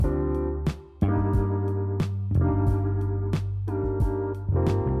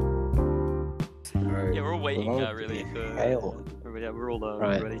waiting really for. Hell. Yeah, we're all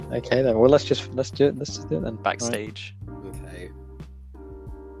Right. ready. Okay then. Well, let's just do it then. Backstage. Okay.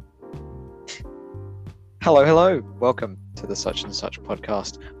 Hello. Welcome to the Such and Such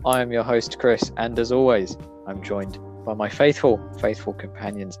podcast. I am your host, Chris, and as always, I'm joined by my faithful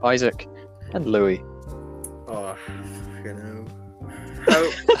companions, Isaac and Louis. Oh, you know.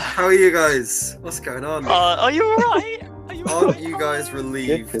 How are you guys? What's going on? Are you alright? Aren't you guys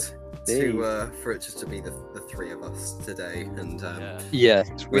relieved see. for it just to be the three of us today, and Yes,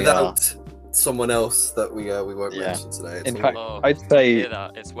 we are. without someone else that we won't Yeah. mention today? It's In all- fact, Oh, I'd hear say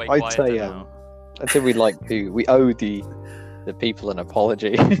that? It's way I'd quieter say, now. we owe the people an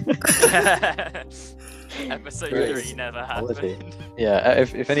apology. Episode Chris, 3 never apology. happened. Yeah,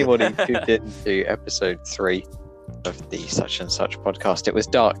 if anybody tuned into episode 3 of the Such and Such podcast, it was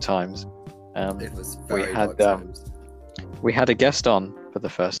dark times. it was very had, dark times. We had a guest on for the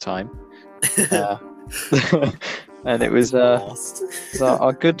first time, and it was Lost.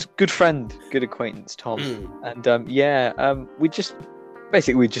 our good friend, good acquaintance Tom. And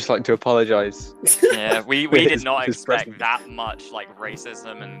we'd just like to apologise. Yeah, we With did his- not his expect presence. that much like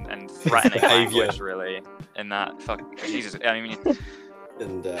racism and threatening Behaviour. language really in that fuck Jesus. I mean,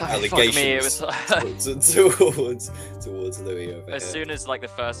 And fuck allegations me, it was towards Louis over as here. soon as like the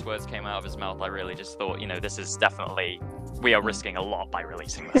first words came out of his mouth, I really just thought, this is definitely we are risking a lot by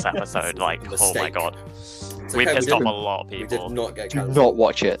releasing this episode. Like, oh my Mistake. god, It's we okay, pissed off a didn't- lot of We people. did not get Do cancelled. not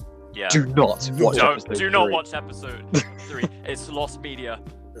watch it. Yeah. Do not watch episode Do not 3. watch episode 3. It's lost media.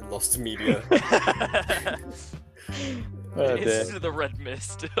 Lost media. Oh, It's dear. the red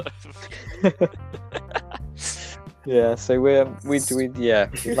mist. Yeah, so we'd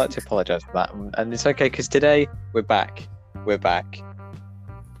like to apologise for that, and it's okay because today we're back.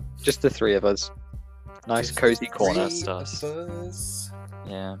 Just the three of us. Nice cozy corner Three of us.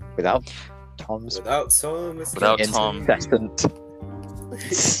 Yeah. without Tom's Without Tom. Without Tom. incessant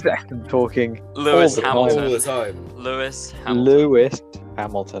talking. Lewis All the All Hamilton. the time. Lewis Hamilton. Lewis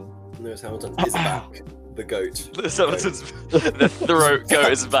Hamilton. Lewis Hamilton is back. The goat. Lewis Hamilton's the throat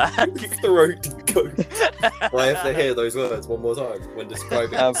goat is back. Throat goat. I have to hear those words one more time when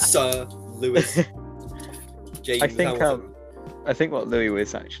describing Sir Lewis James I think Hamilton. I think what Louis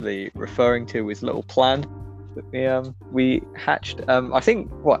was actually referring to was a little plan that we hatched. I think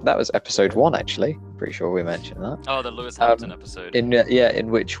that was episode 1 actually. Pretty sure we mentioned that. Oh, the Lewis Hamilton episode. In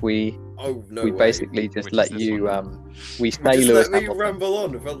which we way. basically just Which let is this you one? we Just say Lewis let me Hamilton, ramble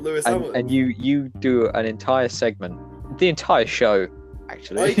on about Lewis Hamilton. and you do an entire segment, the entire show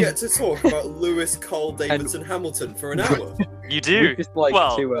actually. I get to talk about Lewis Carl Davidson Hamilton for an hour. You do. We just like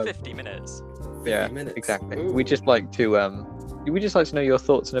well, to 50 minutes. 50 yeah, minutes. exactly. Ooh. We just like to know your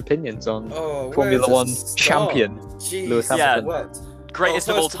thoughts and opinions on Oh, Formula where to 1 start? champion, Jeez, Lewis Hamilton. What? Greatest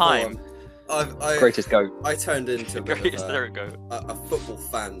Oh, of all first of all, time. greatest goat. I turned into a bit of Greatest there we go. a football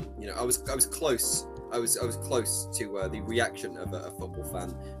fan. I was close. I was close to the reaction of a football fan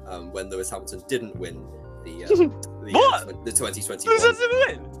when Lewis Hamilton didn't win the What? the 2021 Lewis doesn't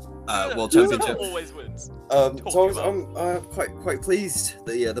win. World Lewis Championship. always wins. So I'm quite pleased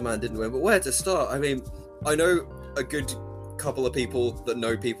that the man didn't win. But where to start? I mean, I know a good couple of people that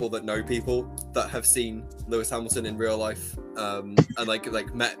know people that have seen Lewis Hamilton in real life, and like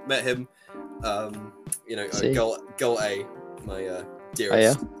met him. See? Girl A, my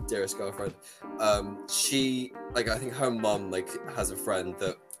dearest girlfriend. She I think her mum has a friend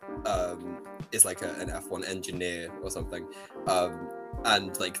that is like an F1 engineer or something.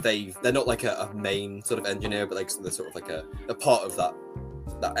 And they're not like a main sort of engineer, but they're sort of like a part of that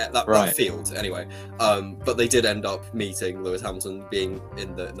Right. field anyway. But they did end up meeting Lewis Hamilton being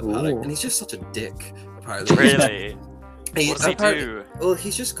in the paddock, Ooh. and he's just such a dick apparently. Really? He- What does he apparently- do? Well,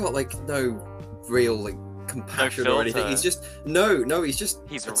 he's just got no real compassion or anything. filter. He's just he's just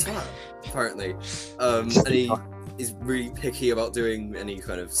He's a a- twat, apparently. And he's really picky about doing any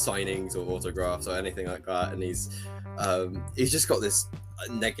kind of signings or autographs or anything like that. And he's just got this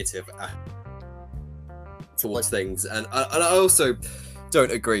negative towards things. And I also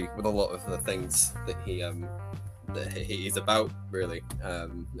don't agree with a lot of the things that he's about, really.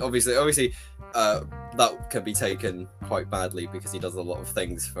 Obviously, that can be taken quite badly because he does a lot of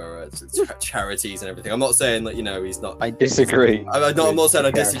things for charities and everything. I'm not saying that he's not. I disagree. I'm not saying I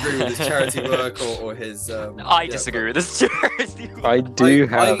with disagree with his charity work or his. I disagree with this charity. I do I-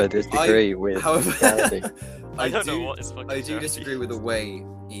 have a disagree with However, charity. I don't know what is fucking I do charity. disagree with the way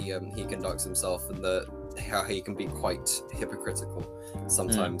he conducts himself and how he can be quite hypocritical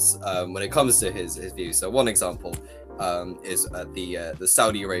sometimes when it comes to his views. So one example is at the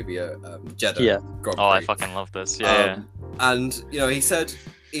Saudi Arabia Jeddah Yeah. Grand Prix. Oh, I fucking love this. Yeah. And he said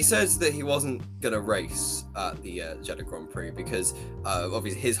he says that he wasn't gonna race at the Jeddah Grand Prix because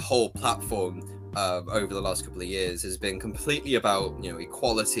obviously his whole platform over the last couple of years has been completely about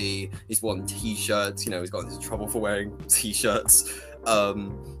equality. He's worn t-shirts. He's got into trouble for wearing t-shirts.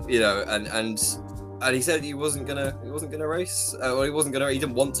 And he said he wasn't gonna race. He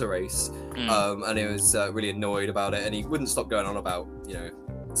didn't want to race. And he was really annoyed about it, and he wouldn't stop going on about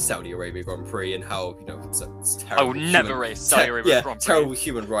Saudi Arabia Grand Prix and how it's terrible. I will never race Saudi Arabia Grand Prix. Terrible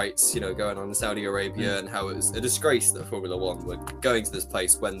human rights, going on in Saudi Arabia, and how it was a disgrace that Formula One were going to this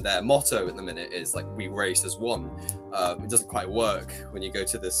place when their motto at the minute is like we race as one. It doesn't quite work when you go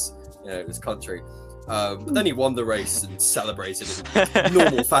to this this country. But then he won the race and celebrated it in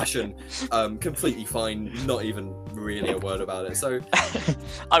normal fashion, completely fine, not even really a word about it. So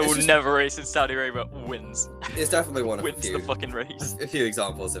I will never race in Saudi Arabia. Wins. It's definitely one of wins the fucking race. A few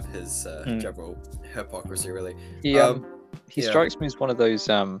examples of his general hypocrisy, really. He strikes me as one of those.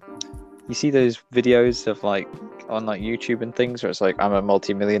 You see those videos of on YouTube and things where it's like, I'm a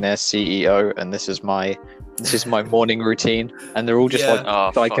multi-millionaire CEO and this is my morning routine, and they're all just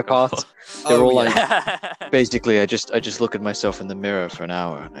psychopaths. They're all basically I just look at myself in the mirror for an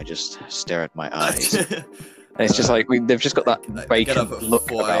hour and I just stare at my eyes. And it's just like they've just got that vacant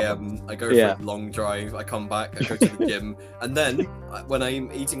look about them. I go for a long drive, I come back, I go to the gym, and then when I'm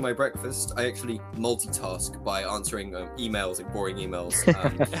eating my breakfast, I actually multitask by answering emails, like boring emails.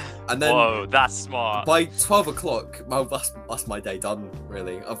 And then whoa, that's smart. By 12 o'clock, that's my day done,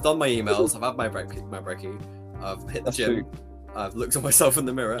 really. I've done my emails, I've had my brekkie, I've hit the gym. I've looked at myself in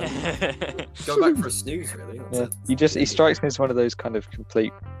the mirror. Go back for a snooze, really. He strikes me as one of those kind of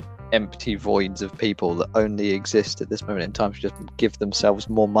complete empty voids of people that only exist at this moment in time to just give themselves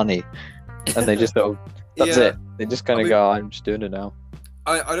more money, and they just that's it. They just kind of go, I'm just doing it now.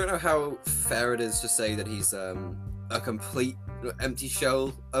 I don't know how fair it is to say that he's a complete empty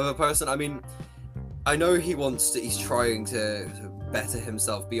shell of a person. I mean, I know he's trying to better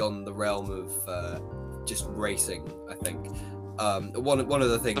himself beyond the realm of just racing, I think. One of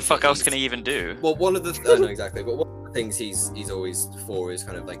the things. The fuck else can he even do? Well, one of the I know exactly, but one of the things he's always for is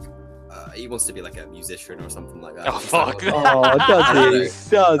kind of like he wants to be like a musician or something like that. Oh fuck! Does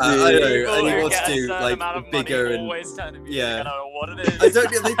he? I know, and he wants to do like bigger and yeah. I don't know what it is. I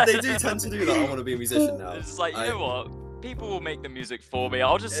don't. They do tend to do that. I want to be a musician now. It's like you know what? People will make the music for me.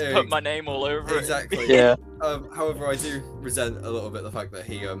 I'll just put my name all over exactly. it. Yeah. However, I do resent a little bit the fact that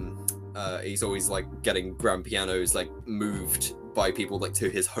he's always like getting grand pianos like moved by people like to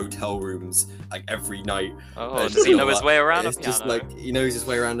his hotel rooms like every night. Oh, does he know his way around a piano? It's just like he knows his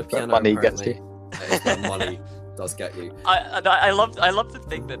way around a piano. Money gets you. Money does get you. I love to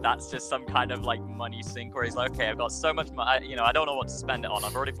think that that's just some kind of like money sink where he's like, okay, I've got so much money, I don't know what to spend it on.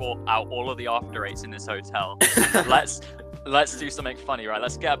 I've already bought out all of the after eights in this hotel. Let's do something funny, right?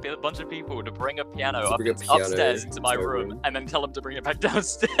 Let's get a bunch of people to bring a piano upstairs into my room and then tell them to bring it back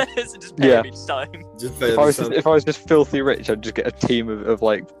downstairs and just pay them each time. If I was just filthy rich, I'd just get a team of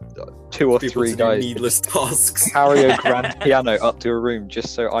like 2 or 3 guys. Needless tasks. Carry a grand piano up to a room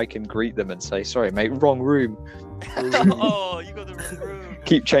just so I can greet them and say, sorry, mate, wrong room. Oh, you got the wrong room.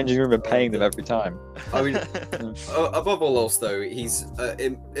 Keep changing room and paying them every time. I mean, above all else, though, he's,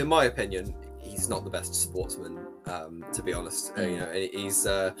 in my opinion, he's not the best sportsman. To be honest, he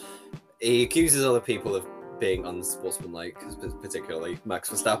accuses other people of being unsportsmanlike, particularly Max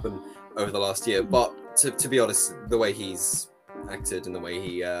Verstappen over the last year. But to be honest, the way he's acted and the way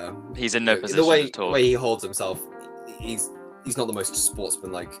he's in no position the way he holds himself, he's not the most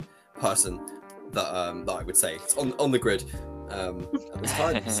sportsmanlike person that I would say on the grid at this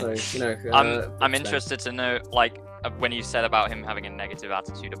time. So I'm interested to know, like, when you said about him having a negative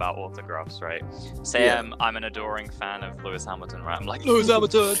attitude about autographs, right? Say I'm an adoring fan of Lewis Hamilton, right? I'm like, Lewis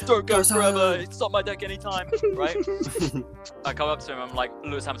Hamilton, don't go forever, stop my deck anytime, right? I come up to him, I'm like,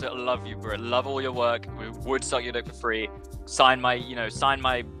 Lewis Hamilton, I love you, bro, love all your work, we would suck your dick for free, sign my,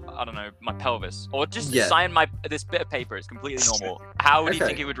 I don't know, my pelvis, or just sign this bit of paper, it's completely normal. How do you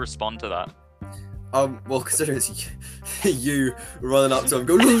think he would respond to that? Well, consider it's you running up to him,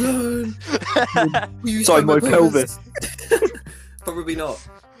 going, sign my pelvis. Probably not.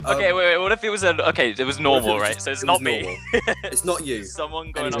 Okay, wait. What if it was it was normal, right? So it's not me. It's not you.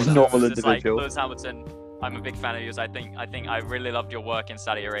 Someone going on normal just like, individual. Lewis Hamilton, I'm a big fan of yours. I think I really loved your work in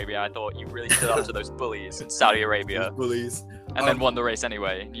Saudi Arabia. I thought you really stood up to those bullies in Saudi Arabia. Bullies. And then won the race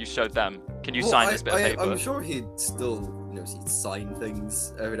anyway. You showed them. Can you sign this bit of paper? I'm sure he'd still, he'd sign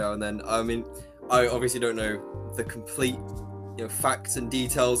things every now and then. I mean, I obviously don't know the complete, facts and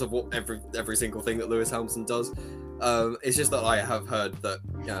details of what every single thing that Lewis Hamilton does. It's just that I have heard that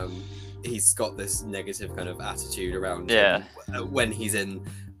he's got this negative kind of attitude around Yeah. him when he's in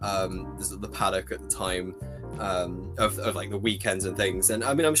the paddock at the time of like the weekends and things. And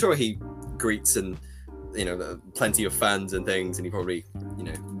I mean, I'm sure he greets and plenty of fans and things, and he probably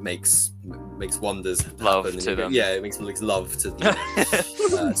makes wonders Love happen. to them. Yeah, it makes love to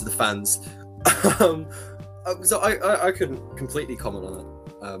to the fans. So I couldn't completely comment on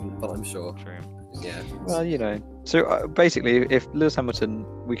that, but I'm sure. True. Yeah. Well, so basically, if Lewis Hamilton,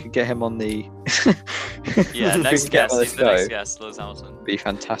 we could get him on the. Yeah, we next could get him guest. on the He's the next show, guest, Lewis Hamilton. be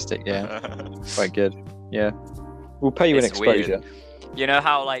fantastic. Yeah, quite good. Yeah, we'll pay you an It's weird. exposure. You know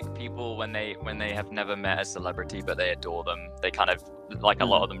how like people when they have never met a celebrity but they adore them, they kind of like a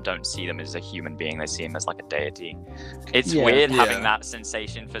lot of them don't see them as a human being, they see them as like a deity. It's Yeah. weird having Yeah. that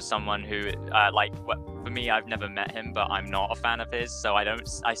sensation for someone who for me, I've never met him, but I'm not a fan of his, so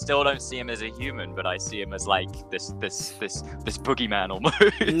I still don't see him as a human, but I see him as like this boogeyman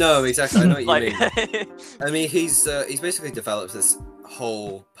almost. No, exactly. I know what you Like, mean. I mean, he's basically developed this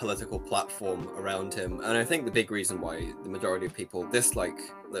whole political platform around him, and I think the big reason why the majority of people dislike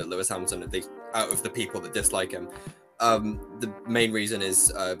Lewis Hamilton, at least out of the people that dislike him, the main reason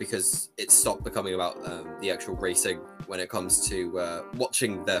is because it stopped becoming about the actual racing when it comes to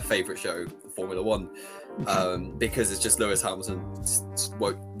watching their favorite show, Formula One, because it's just Lewis Hamilton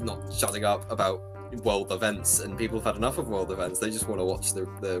not shutting up about world events, and people have had enough of world events. They just want to watch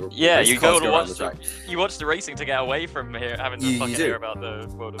the yeah, race you cars go to around watch the track. you watch the racing to get away from here having to You fucking do. hear about the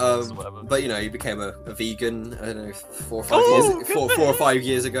world events or whatever. But he became a vegan, I don't know, 4 or 5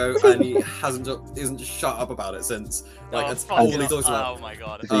 years ago, and he hasn't just shut up about it since. Like, that's fuck all it. he talks about. Oh my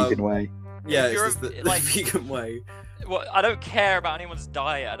god. The vegan way. Yeah, If you're it's just the like- vegan way. Well, I don't care about anyone's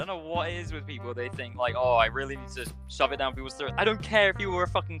diet. I don't know what it is with people. They think like, oh, I really need to shove it down people's throats. I don't care if you were a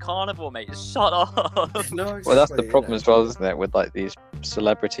fucking carnivore, mate. Just shut up. No, Well, that's the exactly, problem as well, isn't it? With like these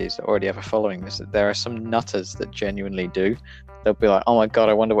celebrities that already have a following, is that there are some nutters that genuinely do. They'll be like, "Oh my god,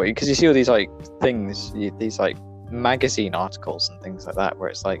 I wonder what," because you see all these like things, these like magazine articles and things like that, where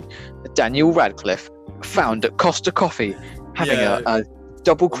it's like Daniel Radcliffe found at Costa Coffee having Yeah. a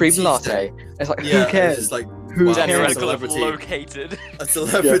double cream Tuesday. latte. It's like, Yeah, who cares? It's just like Who wow, Daniel cares? a Radcliffe celebrity, located. a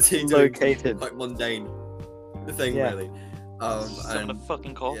celebrity Yeah, doing located. quite mundane thing, Yeah. really. Having a And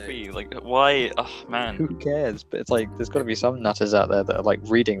fucking coffee. Like, why? Oh man. Who cares? But it's like there's got to be some nutters out there that are like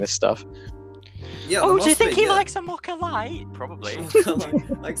reading this stuff. yeah, Oh, there do you must think be, he yeah. likes a mocha light? Probably.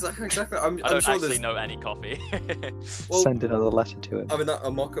 exactly. I I'm don't sure actually there's. know any coffee. Well, Send another letter to him. I mean, that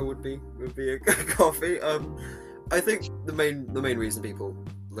a mocha would be a coffee. I think the main reason people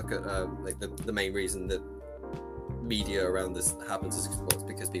look at like the main reason that media around this happens is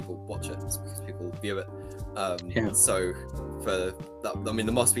because people watch it, it's because people view it. Yeah. So for that, I mean,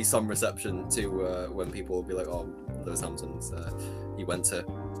 there must be some reception to when people will be like, "Oh, Lewis Hamilton's he went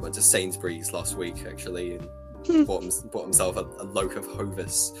to Sainsbury's last week actually and bought himself a loaf of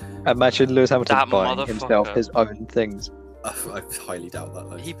Hovis." Imagine Lewis Hamilton That buying himself motherfucker. his own things. I highly doubt that.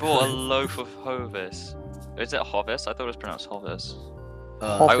 Though. He bought a loaf of Hovis. Is it Hovis? I thought it was pronounced Hovis.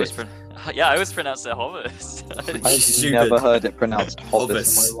 I Hovis. always I always pronounced it Hovis. I've Stupid. never heard it pronounced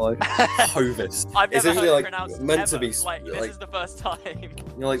Hovis in my life. Hovis. I've It's never actually, heard like, it pronounced meant ever. to be, like, this like- is the first time. You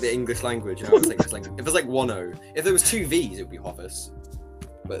know, like the English language. You know, it's like if it's like 1-0, if there was 2 V's, it would be Hovis.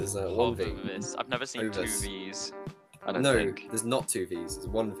 But there's 1 V. Hovis. I've never seen two Hovis. V's. I don't No, think. there's not 2 V's. There's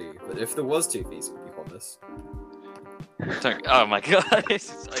 1 V. But if there was 2 V's, it would be Hovis. Oh my god.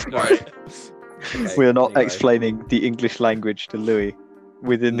 It's like, Right. alright. Okay, We are not anyway, explaining the English language to Louis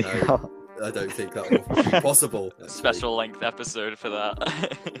within the No. hour. I don't think that will be possible. actually, Special length episode for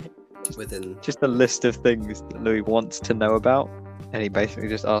that. within. Just a list of things that Louis wants to know about, and he basically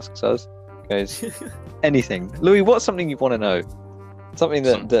just asks us, goes, anything. Louis, what's something you want to know? Something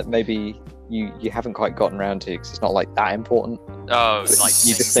that maybe you haven't quite gotten around to because it's not like that important. Oh, it's like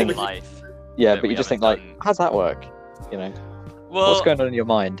You just things in think- life. Yeah, That but we you just think haven't like, done. how's that work? You know, Well, what's going on in your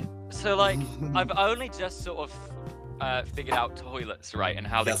mind? so like I've only just sort of figured out toilets, right, and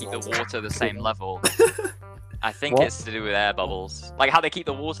how they That's keep the awesome. water the same level. I think What? it's to do with air bubbles, like how they keep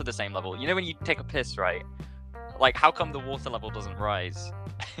the water the same level. You know when you take a piss, right? Like how come the water level doesn't rise?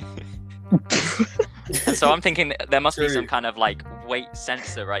 And so I'm thinking there must be some True. kind of like weight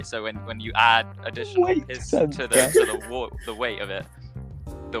sensor, right? So when you add additional Weight piss sensor. the weight of it,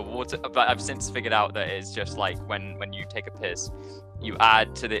 the water. But I've since figured out that it's just like when you take a piss, you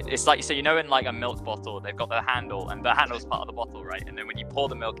add to the. It's like, so you know in like a milk bottle they've got the handle, and the handle's part of the bottle, right? And then when you pour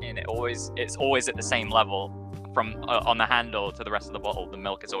the milk in, it's always at the same level from on the handle to the rest of the bottle. The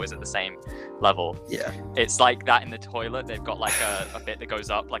milk is always at the same level. Yeah. It's like that in the toilet. They've got like a bit that goes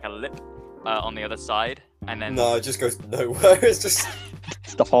up, like a lip on the other side, and then No, it just goes nowhere. It's just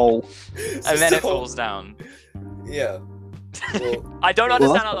It's the hole. And then it falls down. Yeah. Well, I don't Well,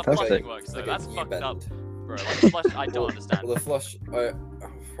 understand that's how the fantastic. flushing works though. Like a That's U fucked bend. up, bro. Like the flush, I don't understand. well, the flush.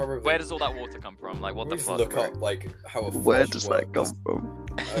 Probably. Where does all that water come from? Like, what the just fuck? look bro? up like how a flush Where does that works. come from?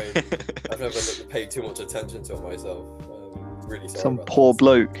 I've never paid too much attention to it myself. Really sorry Some about poor that.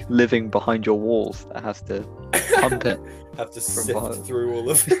 bloke living behind your walls that has to pump it. Have to from sift behind. through all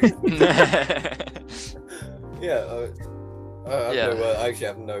of it. Yeah. I Yeah. actually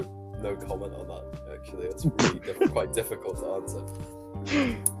have no comment on that. Actually, it's really quite difficult to answer.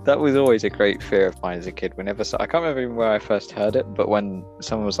 That was always a great fear of mine as a kid. Whenever I can't remember even where I first heard it, but when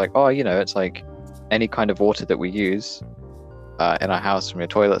someone was like, "Oh, you know, it's like any kind of water that we use in our house from your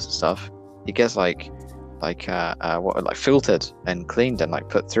toilets and stuff, it gets like filtered and cleaned and like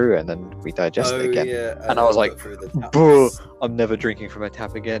put through, and then we digest it again." Yeah, And I was like, through the taps. Bro, I'm never drinking from a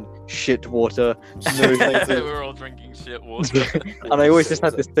tap again. Shit water. No, thank you. We're all drinking shit water. And I always just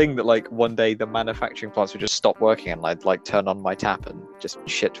had this thing that like one day the manufacturing plants would just stop working and I'd like turn on my tap and just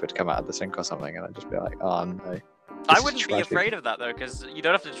shit would come out of the sink or something, and I'd just be like, oh no. I This is wouldn't be tragic. afraid of that though, because you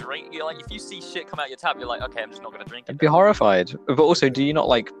don't have to drink. You're like, if you see shit come out your tap, you're like, okay, I'm just not gonna drink it. I'd be horrified. But also, do you not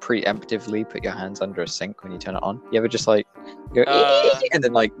like preemptively put your hands under a sink when you turn it on? You ever just like go and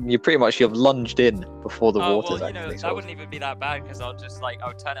then like you've lunged in before the Oh water's well, you know, actually that sort of... wouldn't even be that bad because I'll just like,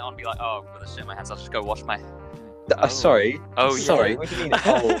 I'll turn it on, and be like, oh, with the shit in my hands, I'll just go wash my. Sorry. Oh Sorry. yeah. What do you mean?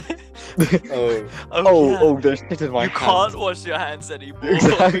 Oh. Oh, Oh, there's shit in my You hands. can't wash your hands anymore.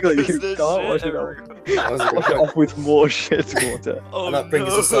 Exactly, because you there's can't shit wash it everywhere. that was a good Wash it joke. off with more shit water. Oh, And that brings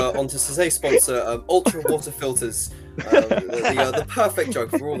no. us onto today's sponsor, Ultra Water Filters. The perfect drug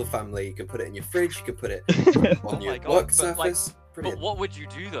for all the family. You can put it in your fridge. You can put it on Oh your my God, work but, like, surface. But Brilliant. what would you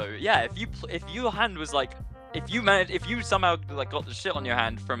do though? Yeah, if your hand was like, if you somehow like got the shit on your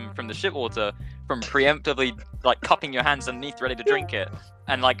hand from the shit water, from preemptively like cupping your hands underneath ready to drink it,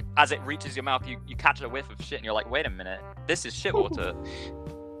 and like as it reaches your mouth, you catch a whiff of shit and you're like, wait a minute, this is shit water.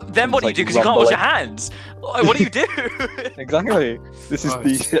 Then what do you Like do? Because you can't wash your rumbling. hands. Like, what do you do? Exactly. This is Oh,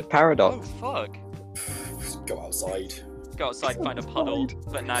 the shit. shit paradox. Oh fuck. Go outside. Go outside, find a puddle,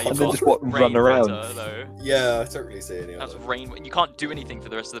 but now And you've then got just run rain around. water, though. Yeah, I don't really see any That's other. rain. You can't do anything for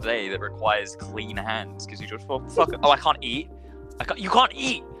the rest of the day that requires clean hands because you just fuck. Oh, I can't eat. You can't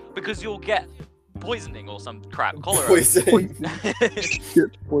eat because you'll get poisoning or some crap. Cholera. Poisoning.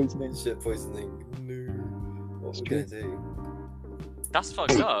 Shit poisoning. Shit poisoning. No. What It's we true. gonna do? That's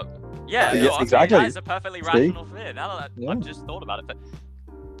fucked up. Yeah, Yes, no, okay, exactly. that is a perfectly See? rational fear. Now that Yeah. I've just thought about it, but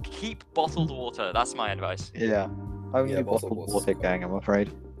keep bottled water. That's my advice. Yeah. Only Yeah, bottled bottled water's water, fine. gang, I'm afraid.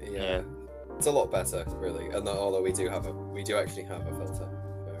 Yeah. It's a lot better, really. And although we do actually have a filter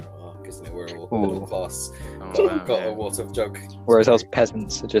for our, because we're all middle Ooh. class. Oh, wow, Got yeah. a water jug. Whereas us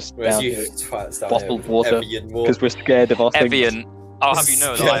peasants are just Whereas down you here twats down bottled here with water, Evian water. because we're scared of our things. Evian. I'll have you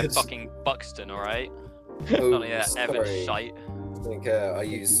know that I'm Scared. fucking Buxton, alright? Oh, Not yeah, Evan sorry. shite. I think I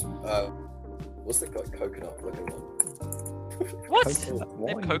use what's the like coconut looking one? What? Coconut They have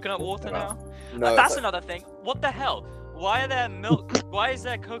wine. coconut water now? No, That's it's like, another thing. What the hell? Why are there milk? Why is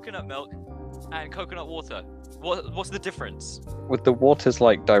there coconut milk and coconut water? What's the difference? With the water's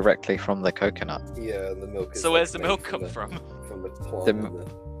like directly from the coconut. yeah, the milk. Is So like, where's the made milk from come from? From the plant. The-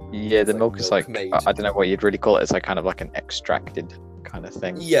 and Yeah, the like milk is milk like made. I don't know what you'd really call it. It's like kind of like an extracted kind of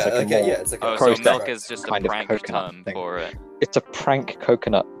thing. yeah, It's like a okay, more- yeah, it's like Oh, a so processed milk is just a kind of prank coconut term thing. for it. It's a prank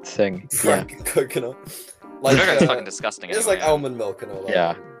coconut thing. frank coconut. Like, Like it's fucking disgusting. it's anyway, like almond milk and all that.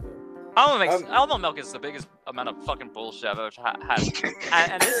 Yeah. Almond milk is the biggest amount of fucking bullshit I've ever had.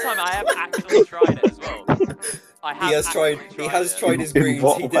 And this time I have actually tried it as well. I have He has tried. actually He has it. tried his In greens.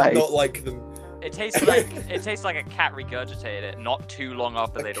 what He way? did not like them. It tastes like a cat regurgitated it not too long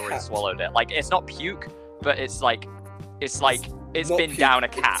after A they'd already cat. swallowed it. Like it's not puke, but it's Not been puke, down a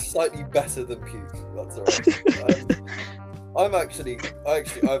it's cat. slightly better than puke. That's alright.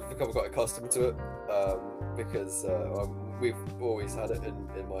 I've become quite accustomed to it because we've always had it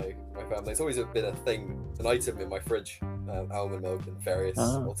in my family. It's always been a thing, an item in my fridge, almond milk and various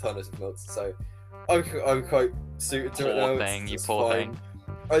Ah. alternative milks. So I'm quite suited to it Poor now. thing, It's you just poor fine.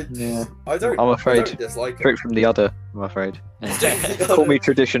 Yeah. I don't. I'm afraid. I don't dislike it. Straight from the udder, I'm afraid. Call me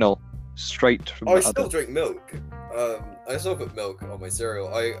traditional. Straight from I the still udder. drink milk. I still put milk on my cereal.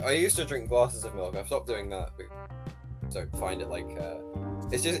 I used to drink glasses of milk. I've stopped doing that. I don't find it like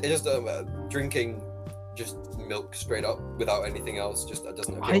it's just drinking just milk straight up without anything else. Just that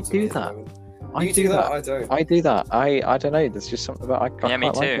doesn't. appeal I to me do at the that. moment. I You do that. I don't. I do that. I don't know. There's just something about I Yeah, me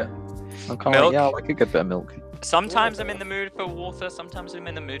quite like too. it. I'm kind of Milk? like, yeah, I like a good bit of milk. Sometimes I'm in the mood for water. Sometimes I'm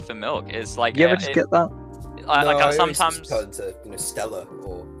in the mood for milk. It's like You ever just get that? like always sometimes just turn to Stella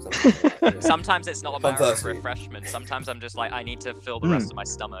or something. Like that, sometimes it's not a matter of Conversely. refreshment. Sometimes I'm just like, I need to fill the rest of my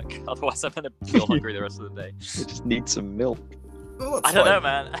stomach, otherwise I'm gonna feel hungry the rest of the day. You just need some milk. Well, that's I don't fine. know,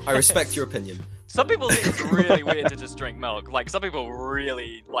 man. I respect your opinion. Some people think it's really weird to just drink milk. Like some people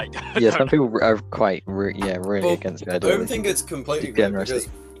really like. Yeah, some people are quite really Well, against the I idea. don't of think it's completely weird generously. because,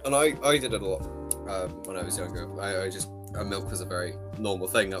 and I did it a lot when I was younger. I just milk was a very normal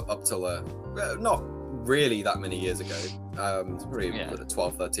thing up till not really that many years ago. Probably Yeah.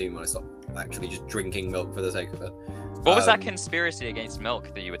 12, 13 when I stopped actually just drinking milk for the sake of it. What was that Um, conspiracy against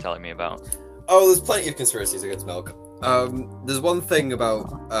milk that you were telling me about? Oh, there's plenty of conspiracies against milk. There's one thing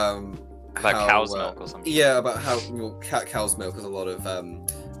about About how, cow's milk or something? Yeah, about how cow's milk has a lot of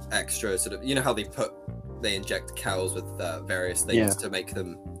extra sort of. You know how they inject cows with various things Yeah. to make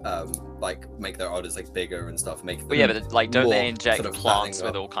them like make their udders like bigger and stuff. Make them But yeah, but like, don't more they inject sort of plants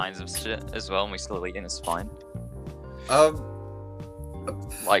fattening with up. all kinds of shit as well, and we still eat it, and it's fine?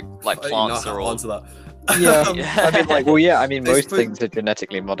 Like I don't know plants how are to all. answer that. Yeah. Yeah. I mean, like, well, yeah. I mean, I most suppose- things are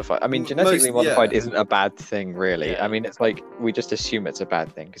genetically modified. I mean, Most- genetically modified yeah. isn't a bad thing, really. Yeah. I mean, it's like we just assume it's a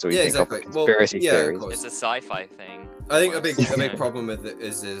bad thing because we Yeah, think exactly. of Well, conspiracy yeah, of theories. course. It's a sci-fi thing. I think a big almost. problem with it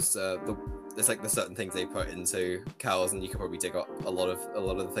is there's like the certain things they put into cows, and you can probably dig up a lot of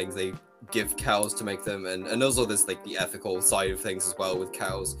the things they give cows to make them, and also there's like the ethical side of things as well with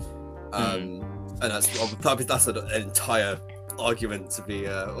cows, and that's an entire argument to be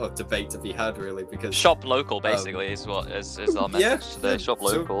or debate to be had really because Shop local, basically, is what is our message today. Shop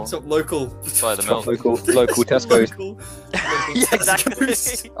local. Shop local. Buy the milk. Local Tesco's. Local Yeah, exactly.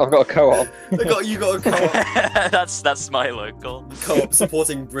 Tesco's. I've got a co-op. You got a co-op. That's my local. Co-op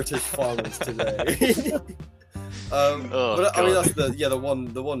supporting British farmers today. Oh, but I mean God. that's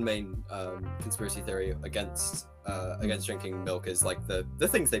the one main conspiracy theory against drinking milk is like the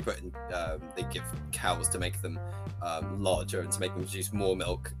things they put in they give cows to make them larger and to make them produce more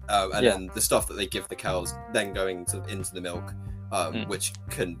milk and Yeah. then the stuff that they give the cows then going into the milk which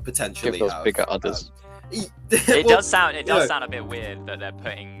can potentially Give those have bigger udders. It Well, does sound you know, sound a bit weird that they're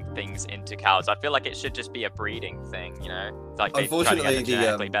putting things into cows. I feel like it should just be a breeding thing, you know? Like they try to get Unfortunately, the the,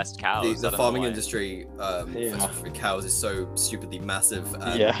 genetically best cows. I the don't know farming why. industry Yeah. for cows is so stupidly massive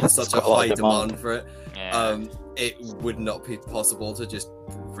and Yeah, there's such it's a got a lot high of demand. demand for it. Yeah. It would not be possible to just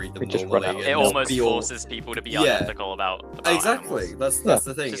breed them They just run normally. out. It and almost be all- forces people to be Yeah. unethical about Exactly. animals. That's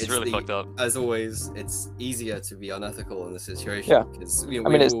the thing. It's It's really the- fucked up. As always, it's easier to be unethical in this situation Yeah. because I we've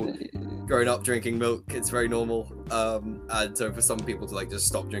mean, it's all grown up drinking milk. It's very normal. And so for some people to like just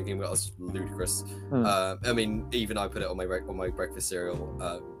stop drinking milk, that's ludicrous. Hmm. I mean, even I put it on my breakfast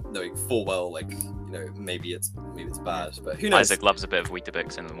cereal, knowing full well, like maybe it's bad, but who knows? Isaac loves a bit of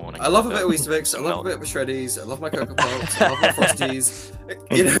Weetabix in the morning. I love a bit of but- Weetabix. I love a milk. bit of Shreddies. I love my Cocoa Pops. I love my Frosties.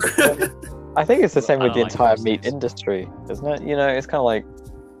 You know. I think it's the same I with the don't like entire those meat things. industry, isn't it? You know, it's kind of like.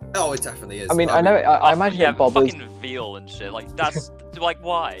 Oh, it definitely is. I mean, I know. I Oh, imagine yeah, it bothers. fucking veal and shit. Like that's like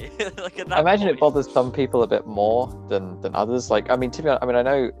why? Like at that I imagine it point. bothers some people a bit more than others. Like, I mean, to be honest, I mean, I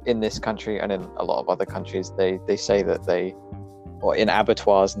know in this country and in a lot of other countries, they say that or in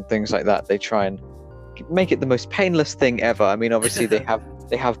abattoirs and things like that, they try and make it the most painless thing ever. I mean, obviously they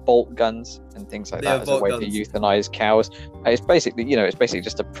have bolt guns and things like They that have as a bolt way guns. to euthanize cows. And it's basically, it's basically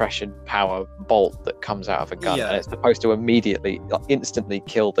just a pressured power bolt that comes out of a gun, Yeah. and it's supposed to instantly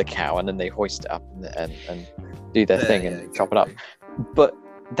kill the cow, and then they hoist it up and do their Yeah, thing yeah, and chop it up. exactly. But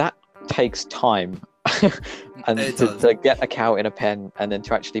that takes time. And It to does. get a cow in a pen and then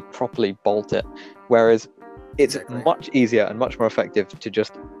to actually properly bolt it, whereas it's Exactly. much easier and much more effective to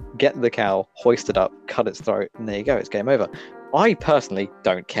just get the cow, hoist it up, cut its throat, and there you go, it's game over. I personally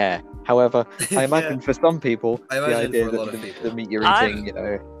don't care. However, I imagine for some people, I the imagine idea for a that lot of people. the meat you're I'm- eating,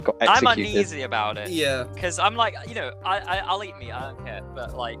 got I'm executed. uneasy about it. Yeah. Because I'm like, I'll eat meat, I don't care.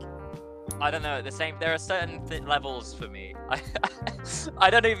 But like, I don't know. There are certain levels for me. I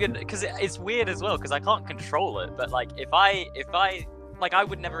don't even because it's weird as well because I can't control it. But like, if I like, I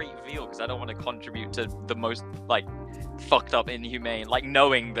would never eat veal because I don't want to contribute to the most like fucked up inhumane. Like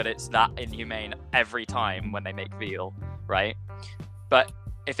knowing that it's that inhumane every time when they make veal, right? But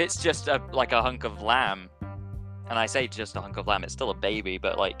if it's just a hunk of lamb, and I say just a hunk of lamb, it's still a baby.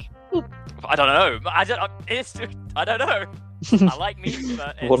 But like, I don't know. I don't know. I like meat,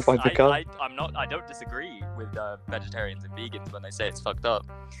 but What if I become? I don't disagree with vegetarians and vegans when they say it's fucked up.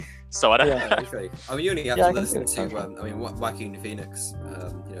 So I don't. Yeah. Okay. I mean, you only have Yeah, I to can listen see to, what you're Joaquin Phoenix,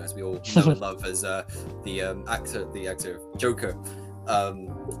 as we all know and love as the actor of Joker.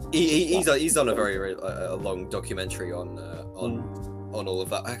 He's done a very long documentary on all of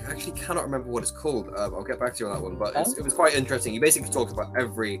that. I actually cannot remember what it's called. I'll get back to you on that one, but it was quite interesting. He basically talks about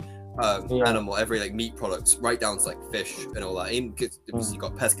every animal, every like meat products, right down to like fish and all that. Even because you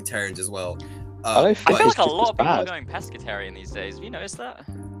got pescatarians as well. I feel like a lot of people are going pescatarian these days. Have you noticed that?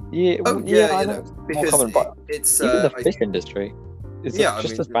 Yeah, I know. Because more common, but it's even the fish industry is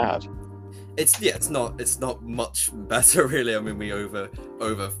just as bad. It's not much better really. I mean, we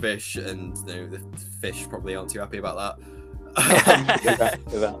overfish, and the fish probably aren't too happy about that.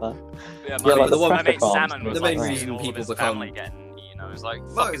 Yeah, my mate Salmon was like seeing all of his family getting eaten. I was like,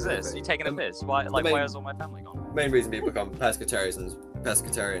 "Fuck is this? Are you taking a piss? Why? Like, where's all my family gone?" The main reason people become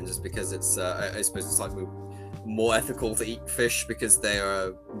pescatarians is because it's I suppose it's like more ethical to eat fish because they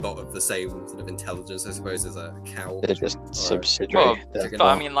are not of the same sort of intelligence, I suppose, as a cow. They're just subsidiary. But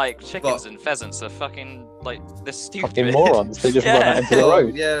I mean, like chickens and pheasants are fucking like they're stupid. Fucking morons. They just run out into the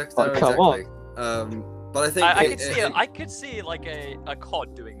road. Yeah, like, come on. But I think I could see like a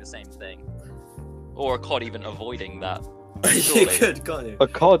cod doing the same thing, or a cod even avoiding that. You could, can't you? A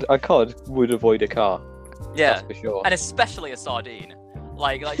cod would avoid a car. Yeah, that's for sure. And especially a sardine.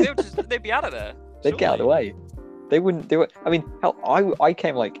 Like they'd be out of there. They'd get out of the way. They wouldn't do it. I mean, hell, I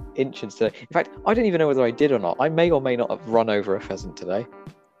came like inches today. In fact, I didn't even know whether I did or not. I may or may not have run over a pheasant today.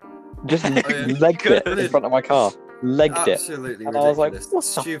 Just legged it in front of my car. Legged Absolutely it. And ridiculous. I was like, what's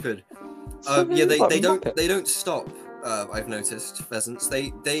stupid. Yeah, they don't stop. I've noticed pheasants.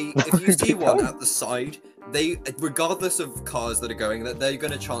 They if you see one at the side, they regardless of cars that are going, they're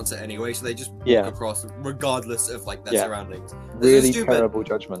going to chance it anyway. So they just walk across regardless of like their surroundings. Really terrible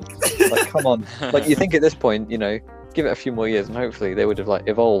judgment. Like, come on. Like, you think at this point, give it a few more years, and hopefully they would have like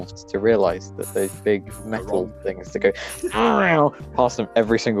evolved to realize that those big metal things to go past them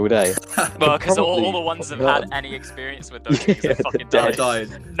every single day. Well, because all the ones that have had any experience with those things have fucking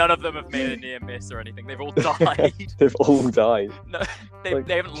died. None of them have made a near miss or anything. They've all died. They've all died. No,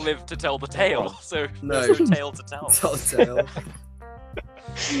 they haven't lived to tell the tale, so no. there's no tale to tell. Tell.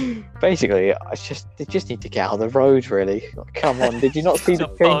 Basically, they just need to get out of the road. Really, come on! Did you not see the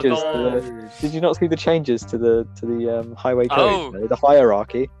changes? Did you not see the changes to the highway code? The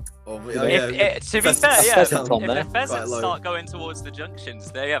hierarchy. To be fair, if the pheasants start going towards the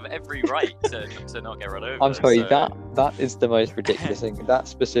junctions, they have every right to not get run over. I'm sorry, that is the most ridiculous thing. That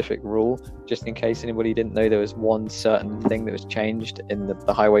specific rule, just in case anybody didn't know, there was one certain thing that was changed in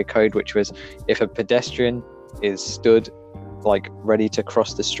the highway code, which was if a pedestrian is stood like ready to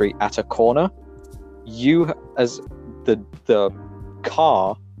cross the street at a corner, you as the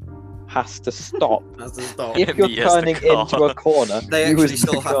car has to stop. If you're turning into a corner, they actually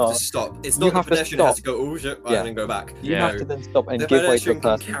still have to stop. It's not the pedestrian has to go, oh shit, and then go back. You have to then stop and give way to a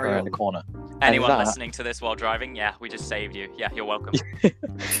person around the corner. Anyone listening to this while driving, we just saved you. Yeah, you're welcome.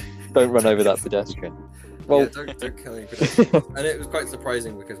 Don't run over that pedestrian. Well, don't kill any pedestrians. And it was quite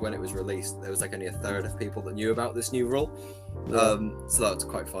surprising because when it was released, there was like only a third of people that knew about this new rule. So that was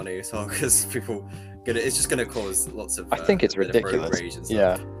quite funny as well because it's just gonna cause lots of. I think it's ridiculous.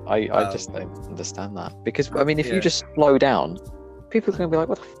 Yeah, I just don't understand that because I mean, if you just slow down, people are gonna be like,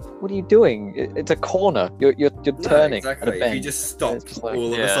 "What are you doing? It's a corner. You're turning." Exactly. If you just stop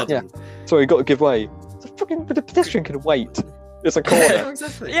all of a sudden. Sorry, you got to give way. The pedestrian can wait. It's a corner.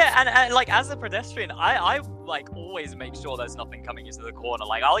 Exactly. Yeah, and like as a pedestrian, I like always make sure there's nothing coming into the corner.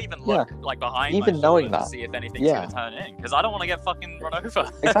 Like I'll even look like behind even my knowing that to see if anything's gonna turn in because I don't want to get fucking run over.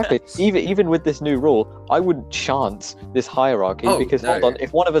 Exactly. Even with this new rule, I wouldn't chance this hierarchy because hold on,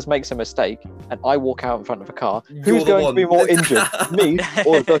 if one of us makes a mistake and I walk out in front of a car, who's going to be more injured, me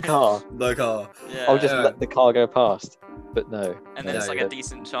or the car? The car. Yeah. I'll just let the car go past. But no. And then it's like a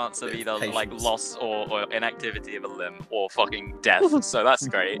decent chance of either like loss or inactivity of a limb or fucking death. So that's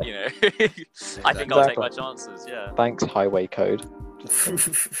great, I think I'll take my chances, yeah. Thanks, highway code.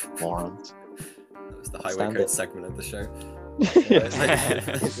 Morons. That was the highway code segment of the show.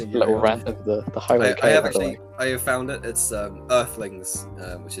 Little rant of the highway code. I have found it. It's Earthlings,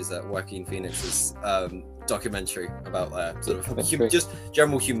 which is Joaquin Phoenix's documentary about sort of just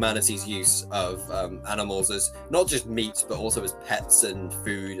general humanity's use of animals as not just meat but also as pets and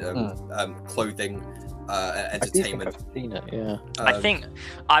food, clothing, entertainment. I've seen it, yeah. I think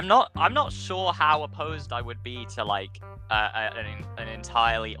I'm not sure how opposed I would be to like an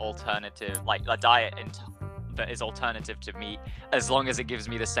entirely alternative, like a diet that is alternative to meat, as long as it gives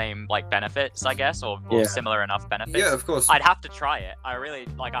me the same like benefits, I guess, or similar enough benefits. Yeah, of course. I'd have to try it. I really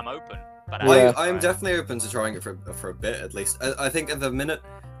like. I'm open, but I'm definitely open to trying it for a bit at least. I think at the minute,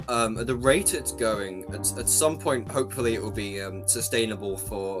 at the rate it's going, at some point, hopefully it will be sustainable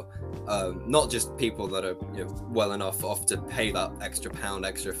for not just people that are well enough off to pay that £1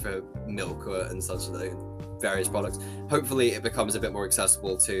 extra for milk and such various products. Hopefully, it becomes a bit more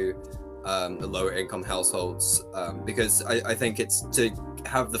accessible to the lower income households, because I think it's to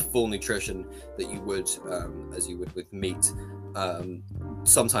have the full nutrition that you would as you would with meat.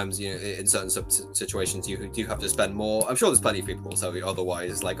 Sometimes, you know, in certain situations you do have to spend more. I'm sure there's plenty of people who tell you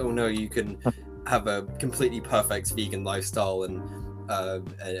otherwise, like, oh no, you can have a completely perfect vegan lifestyle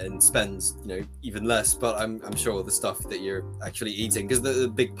and spend, you know, even less. But I'm sure the stuff that you're actually eating, because the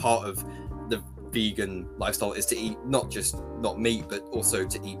big part of the vegan lifestyle is to eat not meat, but also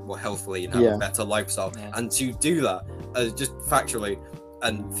to eat more healthily and have a better lifestyle. And to do that, just factually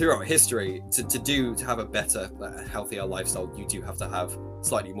and throughout history, to have a better, healthier lifestyle, you do have to have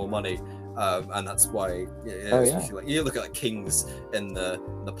slightly more money. And that's why, like, you look at like kings in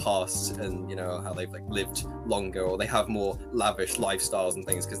the past, and you know how they've like lived longer, or they have more lavish lifestyles and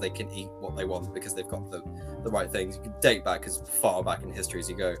things because they can eat what they want because they've got the right things. You can date back as far back in history as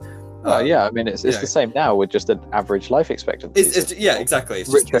you go. I mean, it's the same now with just an average life expectancy. Exactly.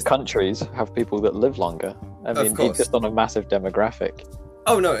 It's richer countries have people that live longer. I mean, it's just on a massive demographic.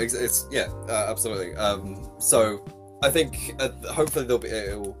 Oh no, it's absolutely. So I think hopefully there'll be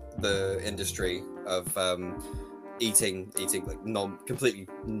the industry of eating like completely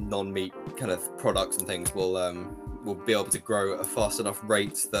non-meat kind of products and things will be able to grow at a fast enough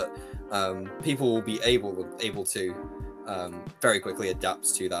rate that people will be able to very quickly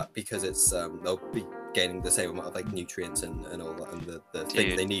adapt to that, because it's they'll be gaining the same amount of like nutrients and all that, and the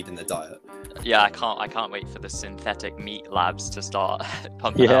things they need in their diet. Yeah, I can't wait for the synthetic meat labs to start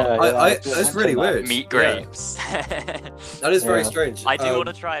pumping out. That's really weird. Meat grapes. That is very strange. I do want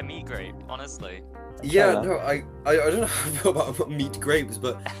to try a meat grape, honestly. Yeah, no, I don't know how I feel about meat grapes,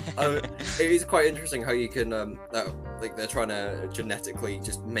 but it is quite interesting how you can like they're trying to genetically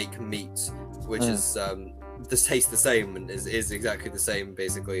just make meat, which is this tastes the same and is exactly the same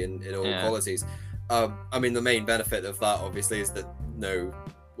basically in all qualities. I mean, the main benefit of that obviously is that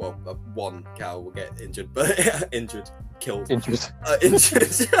one cow will get injured, but killed. Injured.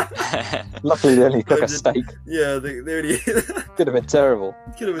 Luckily, they only cook a steak. Yeah, they only. Could have been terrible.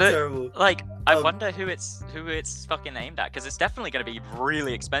 Like, I wonder who it's fucking aimed at, because it's definitely going to be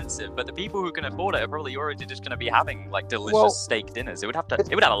really expensive. But the people who can afford it are probably already just going to be having like delicious steak dinners. It would have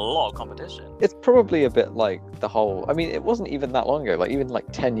a lot of competition. It's probably a bit like the whole. I mean, it wasn't even that long ago. Like even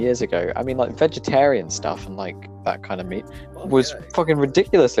like 10 years ago. I mean, like vegetarian stuff and like that kind of meat was fucking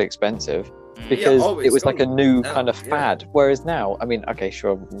ridiculously expensive. Because it was like a new kind of fad. Whereas now, I mean, okay,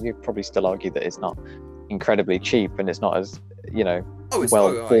 sure, you probably still argue that it's not incredibly cheap and it's not as, you know,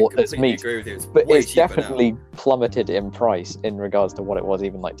 well bought as meat. But it's definitely plummeted in price in regards to what it was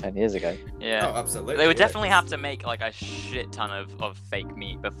even like 10 years ago. Yeah, absolutely. They would definitely have to make like a shit ton of fake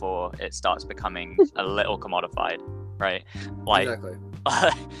meat before it starts becoming a little commodified, right? Like, exactly.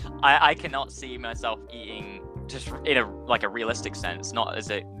 I cannot see myself eating, just in a realistic sense, not as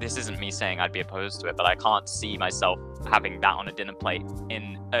this isn't me saying I'd be opposed to it, but I can't see myself having that on a dinner plate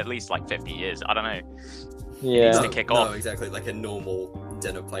in at least like 50 years. I don't know. Yeah. It needs to kick off. No, exactly, like a normal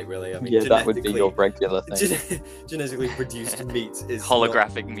dinner plate, really. I mean, that would be your regular thing. Genetically produced meat is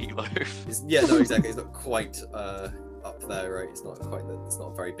holographic meatloaf. Exactly. It's not quite up there, right? It's not quite. It's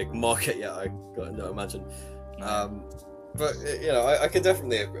not a very big market yet. I gotta imagine. But you know, I can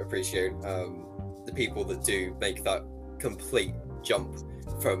definitely appreciate the people that do make that complete jump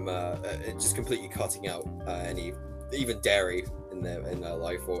from just completely cutting out even dairy in their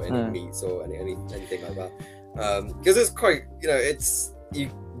life, or any meats or anything like that, because it's quite, you know, you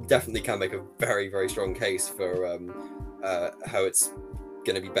definitely can make a very, very strong case for how it's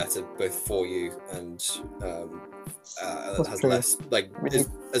going to be better both for you and has less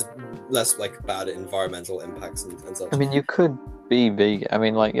less like bad environmental impacts and such. I mean, you could be vegan. I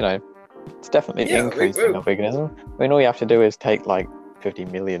mean, like, you know, it's definitely an increase in veganism. I mean, all you have to do is take like 50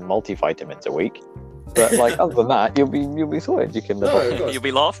 million multivitamins a week. But like, other than that, you'll be sorted. You can you'll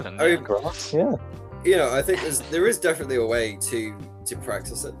be laughing. Grass, yeah. You know, I think there is definitely a way to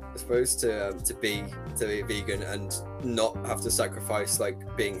practice it, I suppose, to be vegan and not have to sacrifice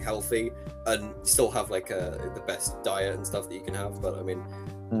like being healthy and still have like the best diet and stuff that you can have. But I mean,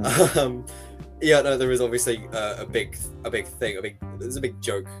 there is obviously a big thing. There's a big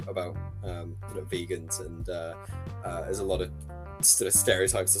joke about vegans, and there's a lot of sort of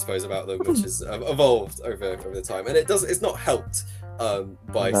stereotypes, I suppose, about them, which has evolved over the time, and it's not helped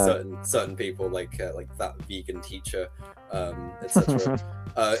by certain people like that vegan teacher, etc.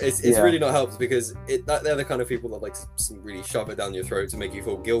 It's really not helped, because they're the kind of people that like to really shove it down your throat to make you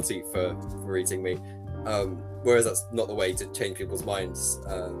feel guilty for eating meat. Whereas that's not the way to change people's minds,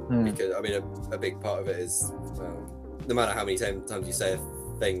 because I mean a big part of it is no matter how many times you say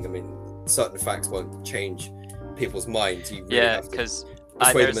a thing, I mean certain facts won't change people's minds. You really have to... because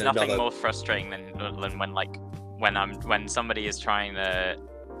persuade there's them in nothing another. more frustrating than when somebody is trying to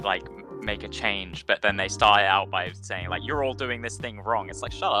like make a change, but then they start it out by saying like, "You're all doing this thing wrong." It's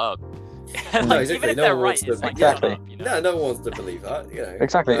like, shut up. Like, No, exactly. even if No they're one right, wants to- it's like, Exactly. shut up, you know? No, no one wants to believe that. You know.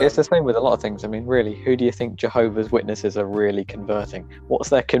 Exactly. It's the same with a lot of things. I mean, really, who do you think Jehovah's Witnesses are really converting? What's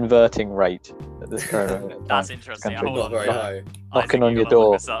their converting rate at this current moment in time? That's interesting. Country. Hold not on. very high. Isaac, Knocking on you your gotta look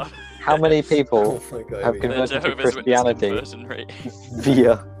door. this up. How many people Oh my God, have yeah. The converted to Jehovah's Witness Christianity conversion rate.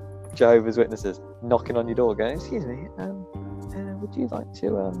 via Jehovah's Witnesses knocking on your door, going, "Excuse me, would you like to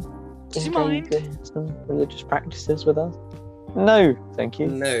Do you engage mind? in some religious practices with us?" No, thank you.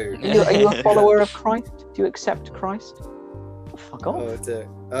 No. Are you a follower of Christ? Do you accept Christ? Oh, fuck off. Oh dear.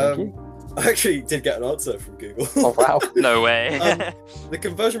 Thank you. I actually did get an answer from Google. Oh wow. No way. The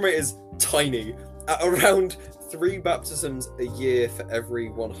conversion rate is tiny, at around 3 baptisms a year for every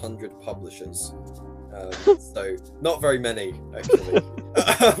 100 publishers. So not very many, actually.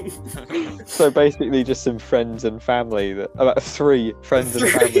 So basically, just some friends and family. About 3 friends and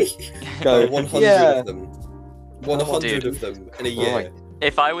family go. 100 yeah. of them. 100 Dude. of them in a year. Right.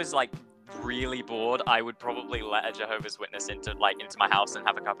 If I was like really bored, I would probably let a Jehovah's Witness into my house and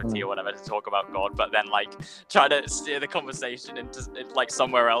have a cup of tea or whatever to talk about God, but then like try to steer the conversation into like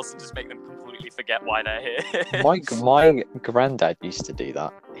somewhere else and just make them completely forget why they're here. My granddad used to do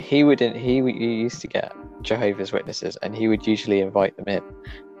that. He used to get Jehovah's Witnesses, and he would usually invite them in,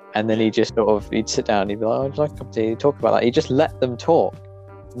 and then he'd sit down, he'd be like, "Oh, would you like a cup of tea?" He'd talk about that. He'd just let them talk,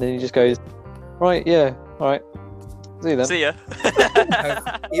 and then he just goes, "Right, yeah, all right, see you then." See ya.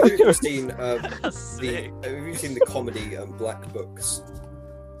 Have either of you seen That's sick. have you seen the comedy Black Books?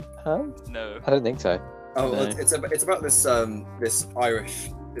 Huh? No. I don't think so. Oh, No. well, it's about this this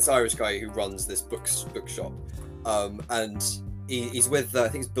Irish guy who runs this bookshop, and he's with I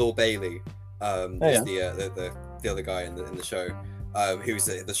think it's Bill Bailey, yeah. the other guy in the show, who's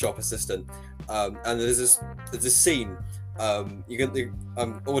the shop assistant, and there's this scene, you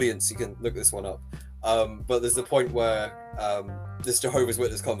can audience, you can look this one up, but there's the point where this Jehovah's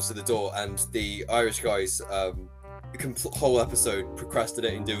Witness comes to the door, and the Irish guy's whole episode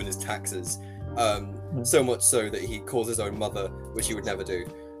procrastinating doing his taxes. So much so that he calls his own mother, which he would never do.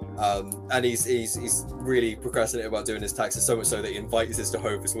 And he's really procrastinating about doing his taxes, so much so that he invites his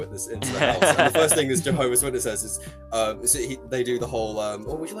Jehovah's Witness into the house. And the first thing this Jehovah's Witness says is, they do the whole, "Oh,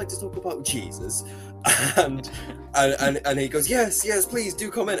 would you like to talk about Jesus?" and he goes, "Yes, please do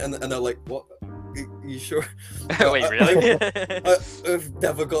come in." And they're like, "What? Are you sure?" Wait, really? I've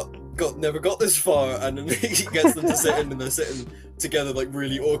never got this far, and then he gets them to sit in, and they're sitting together like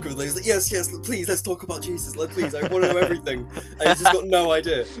really awkwardly. He's like, yes, please, let's talk about Jesus. Please, I want to know everything. And he's just got no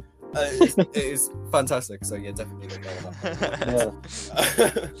idea. It is fantastic. So yeah, definitely look that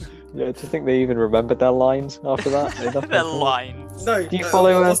Yeah. Yeah, to think they even remembered their lines after that. Their lines. No. Do you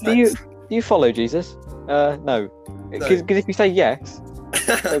follow? Do you follow Jesus? No. Because if you say yes,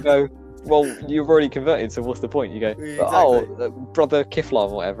 they'll go, "Well, you've already converted, so what's the point?" You go, Exactly. "Oh, brother Kiflam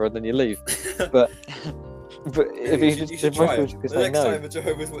or whatever," and then you leave. But if you should try it. The say next no, time a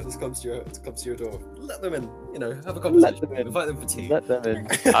Jehovah's Witness comes to your door, let them in. Have a conversation. them in. Invite them for tea. let them in.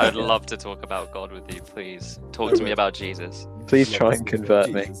 I would love to talk about God with you, please. Talk to me about Jesus. Please try and convert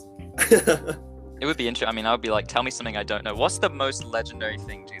me. It would be interesting. I mean, I would be like, tell me something I don't know. What's the most legendary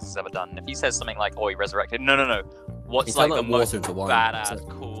thing Jesus has ever done? If he says something like, "Oh, he resurrected," no. What's He like turned, the most water into wine. badass, So-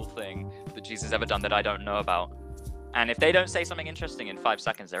 cool thing that Jesus has ever done that I don't know about? And if they don't say something interesting in 5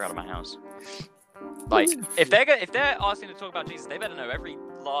 seconds, they're out of my house. Like, if they're asking to talk about Jesus, they better know every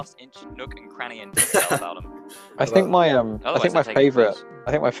last inch, nook, and cranny and detail about him. I think my Otherwise, they're taking the piss.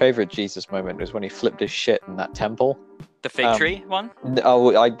 I think my favorite Jesus moment was when he flipped his shit in that temple. The fig tree one.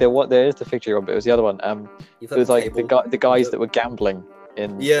 There is the fig tree one, but it was the other one. It was like the guys that were gambling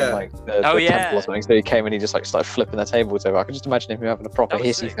in like the temple or something. So he came and he just like started flipping their tables over. I could just imagine him having a proper That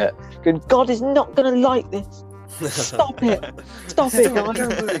was hissy sick. fit. Going, "God is not gonna like this. Stop it! Stop it, guys!"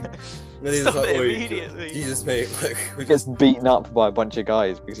 And he's Stop like, it "Oi, immediately." Jesus, mate, like, we He gets beaten up by a bunch of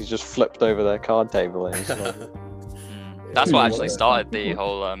guys because he's just flipped over their card table and he's like, That's what Yeah. actually started the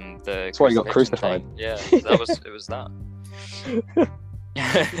whole the. That's why he got crucifixion crucified. thing. Yeah, it was that.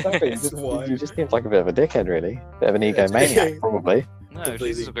 Exactly, It's why. he just seems like a bit of a dickhead, really. Bit of an Yeah, egomaniac, probably. No, Completely.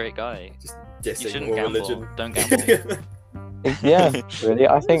 Jesus is a great guy. just You dissing shouldn't all gamble. religion. Don't gamble. Yeah, really.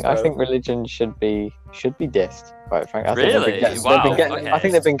 I think Well. religion should be dissed. Quite frankly, I think Really? they've been getting, Wow, I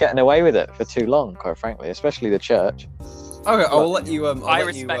think they've been getting away with it for too long. Quite frankly, especially the church. Okay, I will let you. I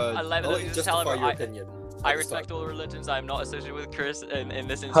respect- I let I'll them let you just tell justify him your I- opinion. I respect all religions. I am not associated with Chris in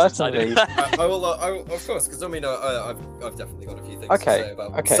this instance. Personally, I will, of course, because I mean, I've definitely got a few things to say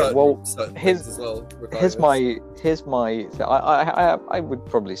about certain things as well. Here's my. I would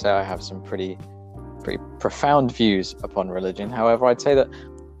probably say I have some pretty profound views upon religion. However, I'd say that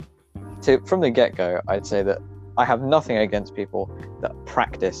from the get-go, I'd say that I have nothing against people that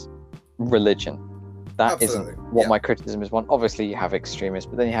practice religion. That isn't what my criticism is. One, obviously you have extremists,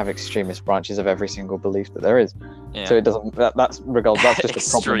 but then you have extremist branches of every single belief that there is. Yeah. So it doesn't. That's regardless. That's just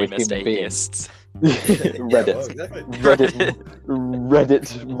a problem with human beings. Reddit, yeah, well, exactly.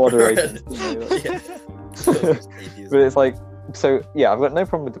 Reddit moderators. But it's like, so yeah, I've got no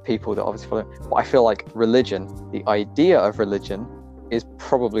problem with the people that obviously follow. But I feel like religion, the idea of religion, is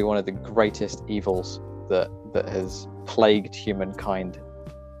probably one of the greatest evils that has plagued humankind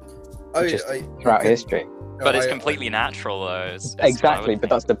throughout history. But it's completely natural, though. Exactly, but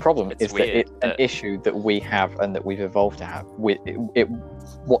that's the problem. It's that it's an issue that we have and that we've evolved to have.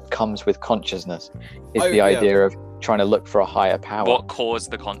 What comes with consciousness is the idea of trying to look for a higher power. What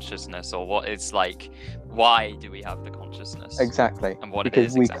caused the consciousness, or what is like? Why do we have the consciousness? Exactly. And what because it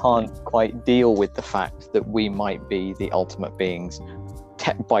is we exactly. can't quite deal with the fact that we might be the ultimate beings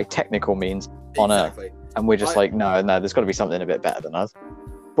by technical means on Earth, and we're just like, no, there's got to be something a bit better than us.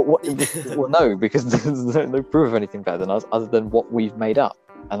 But what? Well, no, because there's no proof of anything better than us other than what we've made up,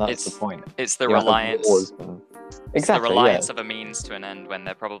 and that's the point. It's the reliance. It's the reliance yeah. of a means to an end when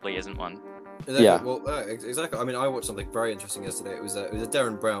there probably isn't one. Exactly. Yeah. Well, exactly. I mean, I watched something very interesting yesterday. It was a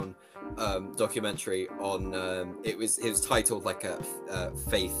Darren Brown documentary on. It was titled like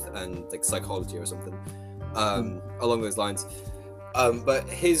faith and like psychology or something, along those lines. But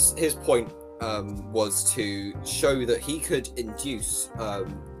his point was to show that he could induce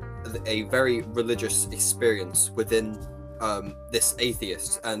a very religious experience within this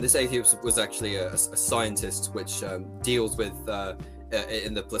atheist, and this atheist was actually a scientist which deals with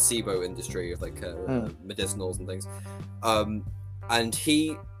in the placebo industry of like medicinals and things, and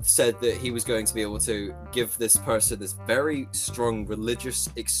he said that he was going to be able to give this person this very strong religious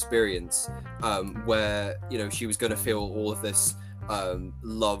experience where she was going to feel all of this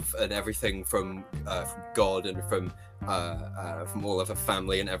love and everything from God and from all of her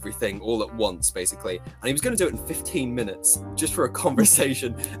family and everything all at once, basically. And he was going to do it in 15 minutes just for a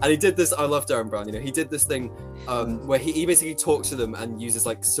conversation. And he did this. I love Darren Brown. He did this thing where he basically talks to them and uses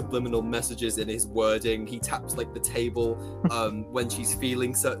like subliminal messages in his wording. He taps like the table when she's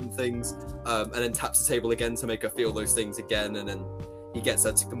feeling certain things, and then taps the table again to make her feel those things again, and then he gets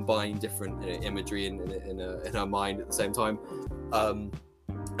her to combine different imagery in her mind at the same time.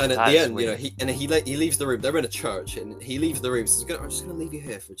 And at the end, weird. He leaves the room. They're in a church, and he leaves the room. So I'm just gonna leave you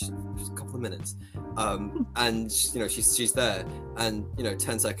here for just a couple of minutes. And she's there, and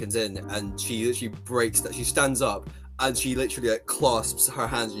 10 seconds in, and she literally breaks that. She stands up, and she literally like clasps her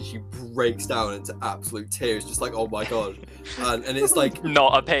hands, and she breaks down into absolute tears, just like, oh my god. And it's like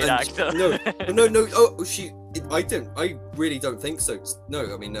not a paid actor. No. Oh, I really don't think so.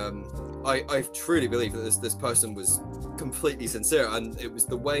 No, I mean, I truly believe that this person was completely sincere, and it was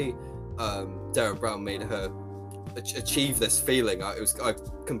the way Darren Brown made her achieve this feeling. I'm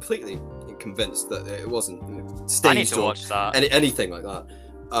completely convinced that it wasn't staged I need to watch that. Anything like that.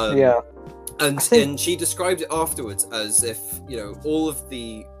 And she described it afterwards as if all of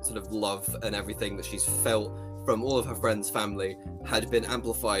the sort of love and everything that she's felt from all of her friends' family had been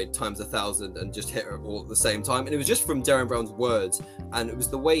amplified times 1,000 and just hit her all at the same time. And it was just from Darren Brown's words, and it was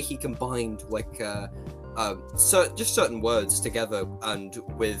the way he combined like just certain words together and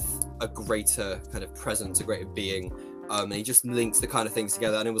with a greater kind of presence, a greater being, and he just links the kind of things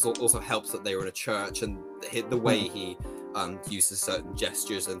together. And it was also helps that they were in a church, and the way he uses certain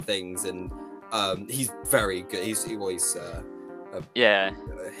gestures and things, and he's very good. He's hypnotist,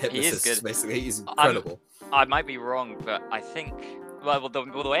 he is good. Basically, he's incredible. I might be wrong, but I think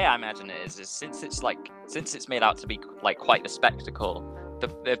the way I imagine it is since it's made out to be like quite the spectacle,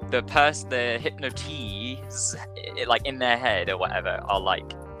 the hypnotees like in their head or whatever are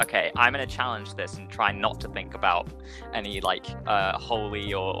like, okay, I'm gonna challenge this and try not to think about any like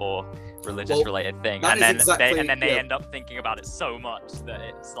holy or religious related thing, and then they end up thinking about it so much that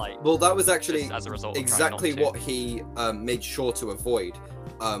it's like, well, that was actually as a result exactly what he made sure to avoid.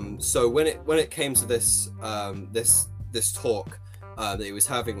 So when it came to this talk that he was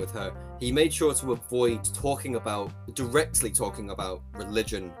having with her, he made sure to avoid directly talking about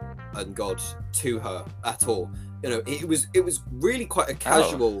religion and God to her at all. It was really quite a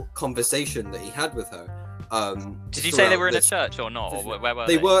casual conversation that he had with her. Did you say they were in a church or not? Or where were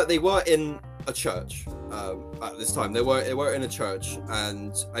they? They were in a church. at this time. They were in a church,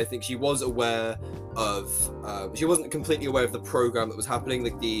 and I think she was aware of. She wasn't completely aware of the program that was happening.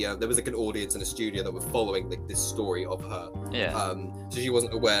 Like there was like an audience in a studio that were following like this story of her. Yeah. So she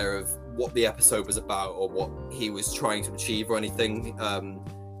wasn't aware of what the episode was about or what he was trying to achieve or anything.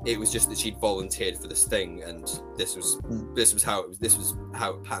 It was just that she'd volunteered for this thing, and this was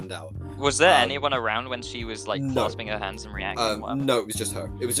how it panned out. Was there anyone around when she was like clasping her hands and reacting? No, it was just her.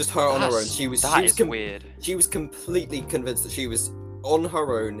 It was just her on her own. She was weird. She was completely convinced that she was on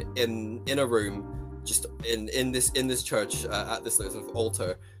her own in a room, just in this church at this sort of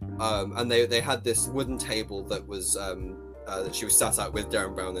altar, and they had this wooden table that was that she was sat at with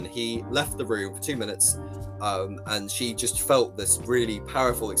Darren Brown, and he left the room for 2 minutes. And she just felt this really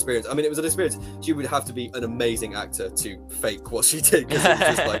powerful experience. I mean, it was an experience. She would have to be an amazing actor to fake what she did, because it was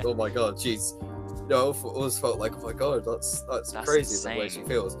just like, oh my god, she's. Always felt like, oh my god, that's crazy insane. The way she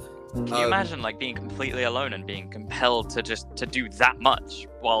feels. Can you imagine like being completely alone and being compelled to do that much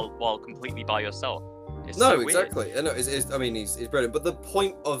while completely by yourself? It's so weird. Exactly. No, I mean, he's brilliant. But the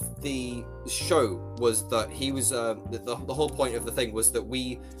point of the show was that he was the whole point of the thing was that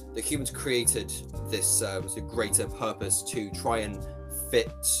the humans created this sort of greater purpose to try and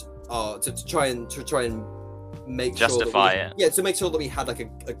fit to try and make justify it. Yeah, to make sure that we had like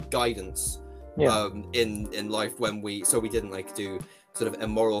a guidance in life when we didn't like do sort of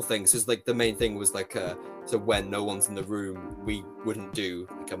immoral things. Because like the main thing was like so when no one's in the room, we wouldn't do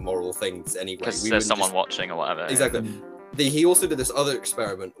like immoral things anyway. Because there's someone watching or whatever. Exactly. He also did this other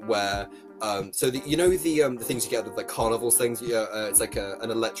experiment where the things you get with like carnivals things. It's like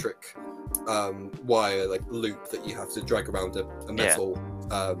an electric wire like loop that you have to drag around a metal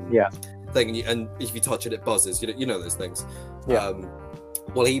thing, and if you touch it, it buzzes. You know those things. Yeah.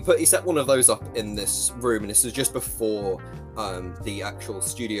 Well, he set one of those up in this room, and this was just before the actual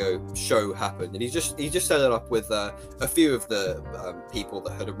studio show happened, and he just set it up with a few of the people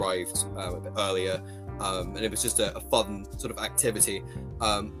that had arrived a bit earlier, and it was just a fun sort of activity.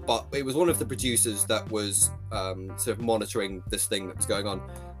 But it was one of the producers that was sort of monitoring this thing that was going on,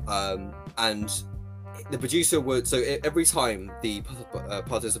 and the producer would, so every time the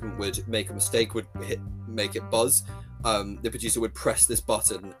participant would make a mistake, would make it buzz. The producer would press this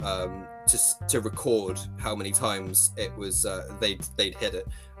button to record how many times it was they'd hit it,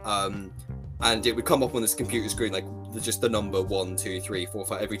 and it would come up on this computer screen like just the number 1, 2, 3, 4,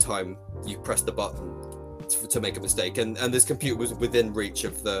 5 every time you press the button to make a mistake, and this computer was within reach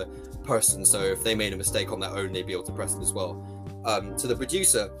of the person, so if they made a mistake on their own, they'd be able to press it as well. So the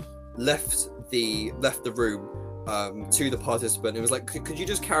producer left the room to the participant. It was like, could you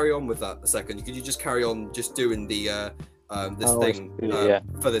just carry on with that a second? Could you just carry on just doing the thing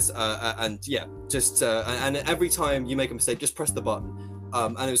for this? And every time you make a mistake, just press the button.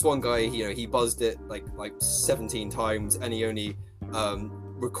 And it was one guy, he buzzed it like 17 times, and he only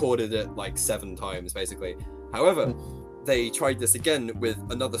recorded it like 7 times, basically. However, they tried this again with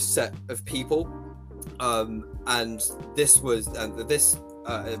another set of people, and this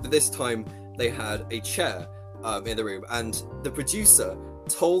time they had a chair in the room, and the producer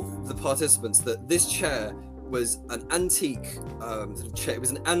told the participants that this chair was an antique chair. It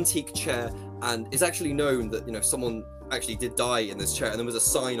was an antique chair, and it's actually known that someone actually did die in this chair, and there was a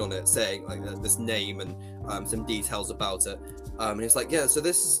sign on it saying like this name and some details about it. And it's like, yeah, so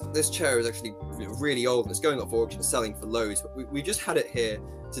this chair is actually really old, and it's going up for auction, selling for loads. But we just had it here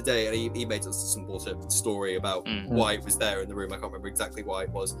today, and he made us some bullshit story about why it was there in the room. I can't remember exactly why it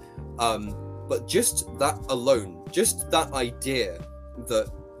was. But just that alone, just that idea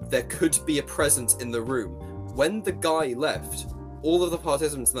that there could be a presence in the room. When the guy left, all of the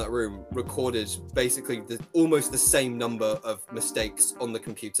participants in that room recorded basically almost the same number of mistakes on the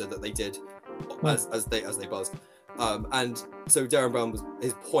computer that they did as they buzzed. And so Darren Brown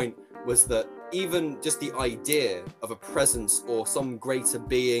his point was that even just the idea of a presence or some greater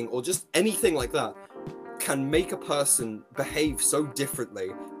being or just anything like that can make a person behave so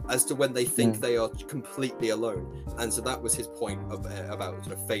differently as to when they think they are completely alone. And so that was his point about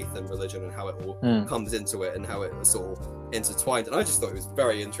sort of faith and religion and how it all comes into it and how it was all intertwined. And I just thought it was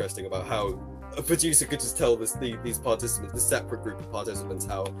very interesting about how a producer could just tell these participants, the separate group of participants,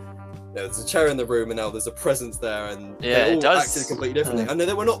 how there's a chair in the room and now there's a presence there, and they all acted completely differently. And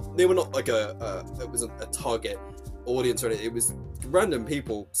they were not like it wasn't a target audience or anything. It was random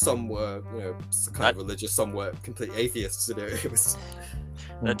people. Some were kind of religious, some were complete atheists. It was.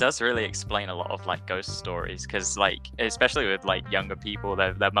 That does really explain a lot of like ghost stories, because like especially with like younger people,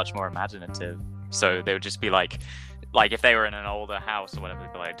 they're much more imaginative. So they would just be like if they were in an older house or whatever,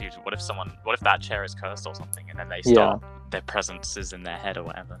 they'd be like, dude, what if that chair is cursed or something, and then they start their presence is in their head or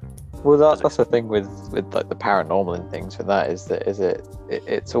whatever. Well, that's the thing with like the paranormal and things. For that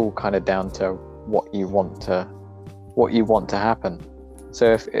it's all kind of down to what you want to happen.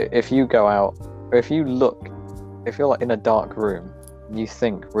 So if you go out, or if you're like in a dark room, and you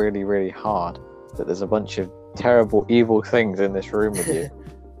think really, really hard that there's a bunch of terrible, evil things in this room with you.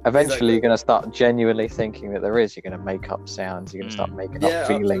 Eventually, Exactly. you're going to start genuinely thinking that there is. You're going to make up sounds. You're going to start making up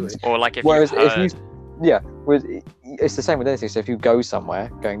feelings. Absolutely. Or like if Whereas you heard... whereas it's the same with anything. So if you go somewhere,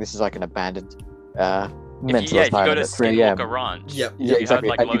 going, this is like an abandoned mental if you go asylum to at 3 a.m. Skinwalker Ranch, Yep. Yeah, you exactly.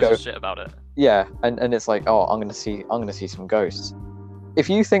 heard like And you loads go- of shit about it. Yeah, and it's like, oh, I'm gonna see some ghosts. If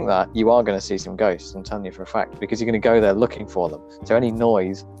you think that, you are gonna see some ghosts. I'm telling you for a fact, because you're gonna go there looking for them. So any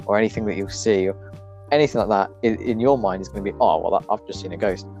noise or anything that you see, or anything like that, in your mind is gonna be, oh, well, I've just seen a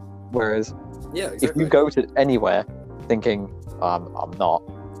ghost. Whereas Yeah, exactly. if you go to anywhere thinking I'm not,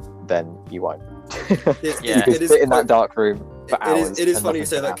 then you won't. Yeah. You can sit in that dark room for hours. It is and funny you nothing's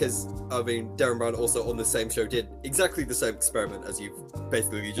say gonna that because I mean Darren Brown also on the same show did exactly the same experiment as you've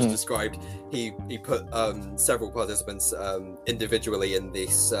basically just described. He put several participants individually in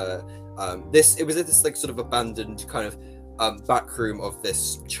this it was this like sort of abandoned kind of back room of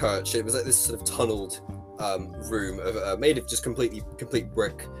this church. It was like this sort of tunneled room of made of just complete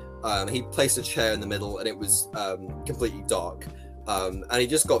brick. He placed a chair in the middle and it was completely dark. And he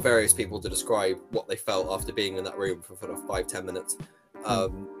just got various people to describe what they felt after being in that room for sort of 5-10 minutes.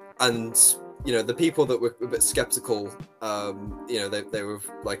 And you know, the people that were a bit skeptical, you know, they were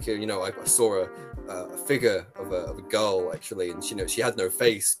like, you know, I saw a figure of a girl actually, and she had no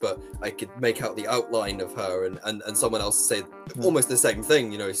face, but I could make out the outline of her. And someone else said almost the same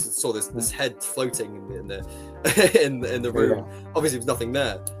thing. You know, he saw this head floating in the in the room. Yeah. Obviously, there was nothing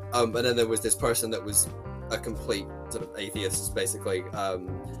there. And then there was this person that was a complete sort of atheist, basically.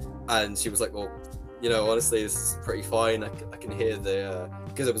 And she was like, well, you know, honestly, this is pretty fine. I can hear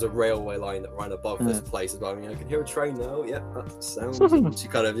because there was a railway line that ran above this place as well. I mean, I can hear a train now. Yeah, that sounds. And she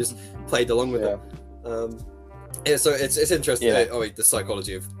kind of just played along with it. Yeah, so it's interesting. Yeah. The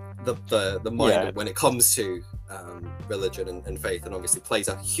psychology of the mind when it comes to religion and faith, and obviously plays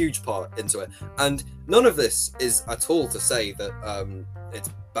a huge part into it. And none of this is at all to say that it's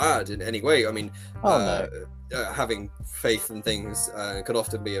bad in any way. I mean, having faith in things can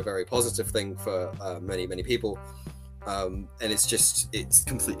often be a very positive thing for many people. And it's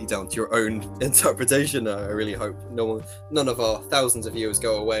completely down to your own interpretation. I really hope none of our thousands of viewers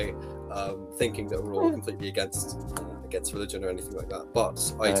go away thinking that we're all completely against religion or anything like that.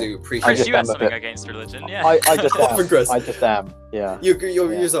 But I do appreciate. Chris, you had am a something bit- against religion, yeah. I just am. Often, Chris. I just am. Yeah.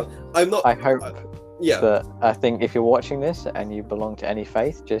 You're so, I'm not. I hope. Yeah. But I think if you're watching this and you belong to any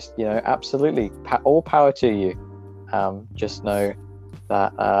faith, just, you know, absolutely all power to you. Just know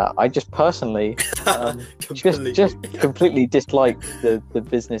that I just personally just completely dislike the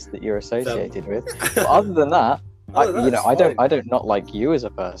business that you're associated with. But other than that, I don't not like you as a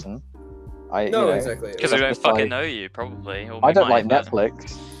person. Exactly. Because we don't fucking know you, probably. Or I we don't like might, but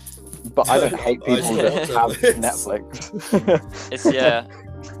Netflix, but I don't hate people that have Netflix. It's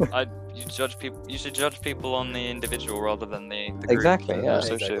you judge people. You should judge people on the individual rather than the group Exactly, that yeah. they're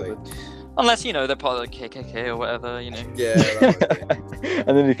associated with. Unless, you know, they're part of the KKK or whatever, you know. Yeah.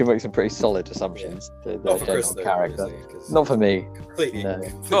 And then you can make some pretty solid assumptions to the Not for general Chris, though, character. obviously, 'cause Not for me. completely. No.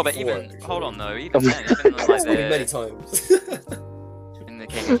 Well, but even hold on though, even then, even like Many times. in the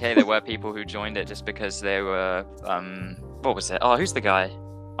KKK, there were people who joined it just because they were what was it? Oh, who's the guy?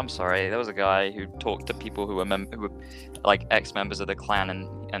 I'm sorry, there was a guy who talked to people who were like ex-members of the Klan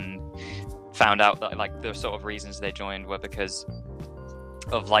and found out that like the sort of reasons they joined were because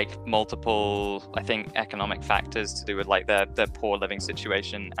of like multiple, I think, economic factors to do with like their poor living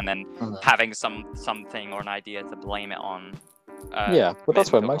situation, and then having something or an idea to blame it on. Well,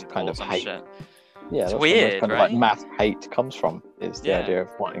 that's where made them most feel kind of some hate. shit. Yeah, It's that's where most weird, kind of right? like mass hate comes from. Is the Yeah. idea of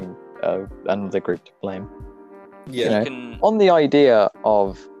wanting another group to blame. Yeah. You know, You can, On the idea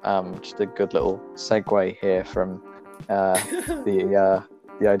of just a good little segue here from the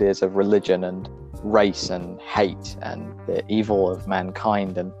ideas of religion and race and hate and the evil of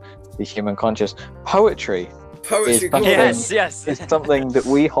mankind and the human conscious, poetry Poetry. is something- yes. is something that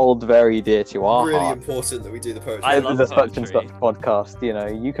we hold very dear to our Really heart. important that we do the poetry. I This love is a such and poetry. such podcast. You know,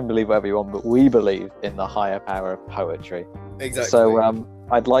 you can believe whatever you want, but we believe in the higher power of poetry. Exactly. So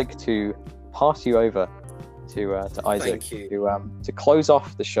I'd like to pass you over to Isaac Thank you. to close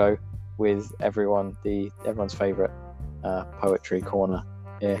off the show with everyone's favorite poetry corner.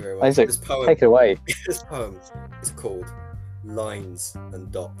 Thank Yeah, you very much. Isaac, This poem, take it away. this poem is called Lines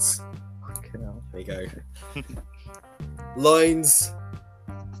and Dots. Fucking hell. There you go. Lines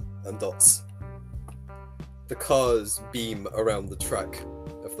and dots. The cars beam around the track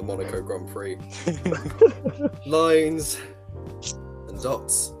of the Monaco Grand Prix. Lines and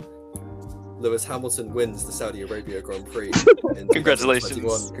dots. Lewis Hamilton wins the Saudi Arabia Grand Prix. In Congratulations.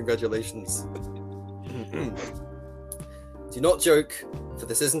 2021. Congratulations. Do not joke, for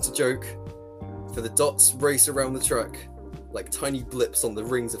this isn't a joke. For the dots race around the track like tiny blips on the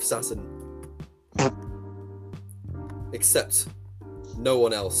rings of Saturn. Except no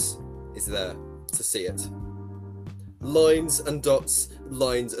one else is there to see it. Lines and dots,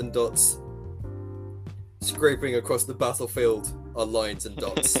 lines and dots. Scraping across the battlefield are lines and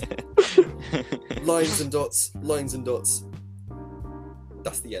dots. Lines and dots, lines and dots.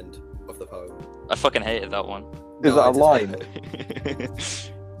 That's the end of the poem. I fucking hated that one. Is No, I that a didn't line? hate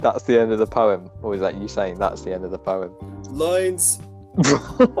it. That's the end of the poem, or is that you saying that's the end of the poem? Lines,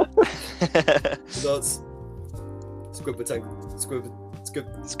 dots.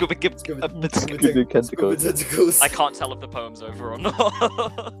 Tentacles. I can't tell if the poem's over or not.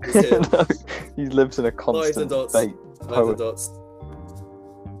 No, he lives in a Lines and constant dots. state. Lines and dots.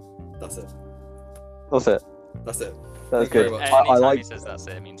 That's it. That's it. That's it. That's Thank you very good. much. I Anytime like. he says that's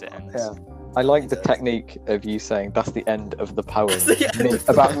it means it ends. Yeah. I like the Yeah. technique of you saying that's the end of the poem. The end of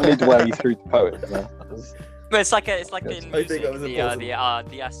the About poem. midway through the poem. Yeah. But it's like in I think music, that was important. the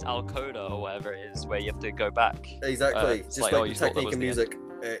al coda or whatever it is, where you have to go back. Exactly. It's Just like, oh, like you the thought that technique was in the end. music.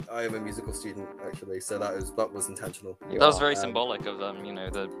 I am a musical student actually, so that was intentional. You That was are, very symbolic of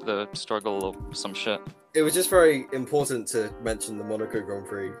the struggle or some shit. It was just very important to mention the Monaco Grand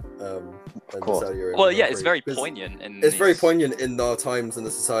Prix. And the course. Saudi Arabia Well, Grand yeah, it's Prix, very because poignant. It's very poignant in our times and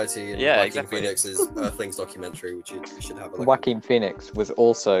the society. And Yeah, Joaquin exactly. Phoenix's Earthlings documentary, which you should have a look. Joaquin Phoenix was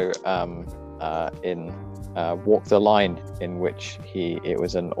also in Walk the Line, in which it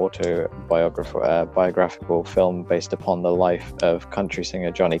was an biographical film based upon the life of country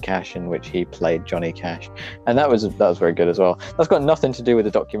singer Johnny Cash, in which he played Johnny Cash, and that was very good as well. That's got nothing to do with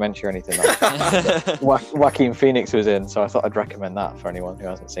the documentary or anything. Joaquin Phoenix was in, so I thought I'd recommend that for anyone who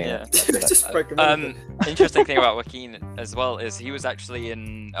hasn't seen Yeah. it. Just recommend it. Interesting thing about Joaquin as well is he was actually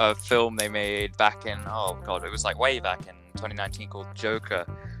in a film they made back in it was like way back in 2019 called Joker.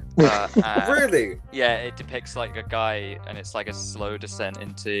 Really? Yeah, it depicts like a guy, and it's like a slow descent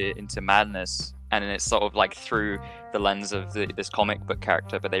into madness, and it's sort of like through the lens of this comic book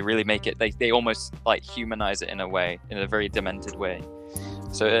character, but they really make it. They almost like humanize it in a way, in a very demented way.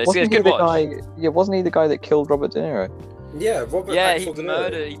 So it's a good watch. Wasn't he the guy that killed Robert De Niro? Yeah, Robert. Yeah, Axel he De Niro.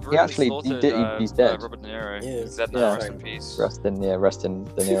 murdered. He brutally actually- he slaughtered, did- he's dead. Robert De Niro. Yeah. He's dead now. Yeah. Rest in peace. Rest in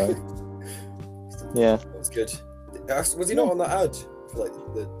De Niro. Yeah. That was good. Was he not on that ad for like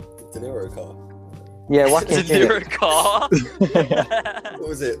the De Niro car? Yeah, De Joaquin Niro Phoenix. car. What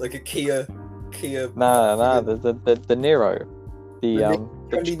was it? Like a Kia? Nah, the Nero, the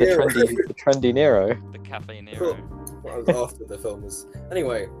trendy Nero. trendy Nero. The Cafe Cool. Nero. That was after the film was.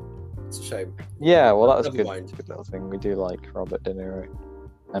 Anyway, it's a shame. Yeah, well, that was a Never good, mind. good little thing. We do like Robert De Niro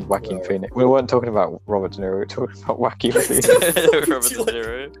and Joaquin Well. Phoenix. We weren't talking about Robert De Niro. We were talking about Joaquin Phoenix. Robert De You like-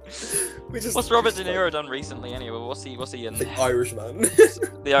 Niro. What's Robert De Niro done recently anyway? What's he in? The Irishman.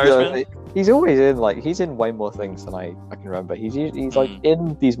 The Irishman? He's always he's in way more things than I can remember. He's like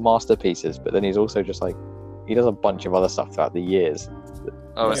in these masterpieces, but then he's also just like he does a bunch of other stuff throughout the years.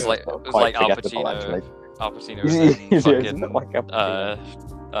 Oh, it's Yeah, like Well, it was quite like Al forgettable, Pacino. actually. Al Pacino was in He's fucking not like Al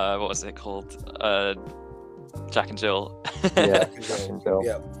Pacino. what was it called? Jack and Jill. Yeah,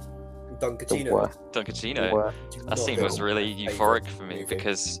 Yeah. The Dunkachino. worst. Dunkachino. That scene was really euphoric for me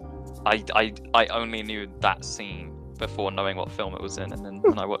because I only knew that scene before knowing what film it was in, and then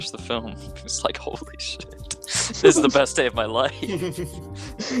when I watched the film, it was like, holy shit, this is the best day of my life.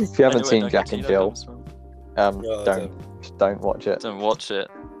 If you haven't seen Jack and Jill, don't watch it. Don't watch it.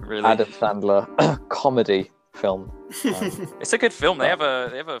 Really, Adam Sandler comedy film. it's a good film. They have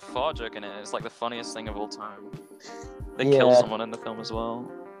a fart joke in it. It's like the funniest thing of all time. They kill Yeah. someone in the film as well.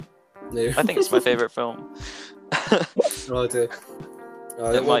 Yeah. I think it's my favorite film. Oh dear.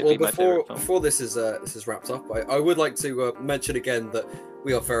 It might be my favourite film. Before this is wrapped up, I would like to mention again that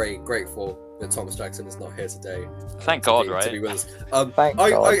we are very grateful that Thomas Jackson is not here today. Thank to God, be, right? To be with us. Thank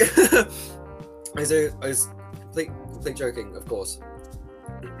God. I was complete joking, of course.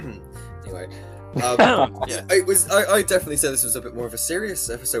 Anyway, Yeah. I definitely said this was a bit more of a serious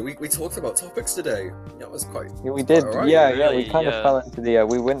episode. We talked about topics today. That was quite. Yeah, we did. alright. Yeah, Really, we kind yeah. of fell into the.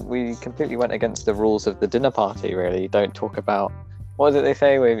 We completely went against the rules of the dinner party. Really, don't talk about. What is it they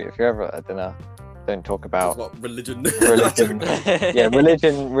say? If you're ever at a dinner, don't talk about. What, religion? Religion. Yeah,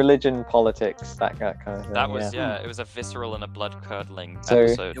 religion, politics, that kind of thing. That was it was a visceral and a blood-curdling So-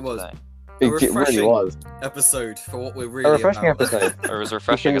 episode. It was. today. It really refreshing was episode for what we're really a refreshing about. episode. It was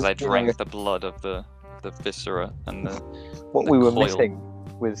refreshing because I Because, you know, drank the blood of the viscera and the What The we were coil. missing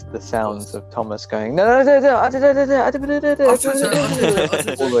with the sounds of Thomas going no, all the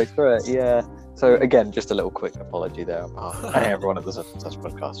way through it. Yeah. So again, just a little quick apology there on behalf of everyone at the Such and Such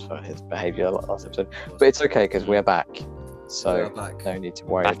podcast for his behaviour last episode. But it's okay because we're back, so no need to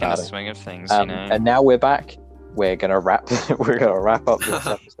worry back about in the it. swing of things, you know. And now we're back. We're gonna wrap. We're gonna wrap up this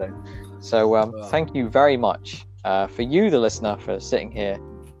episode. So thank you very much for you, the listener, for sitting here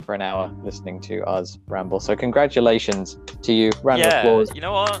for an hour listening to us ramble. So congratulations to you. Round of applause. You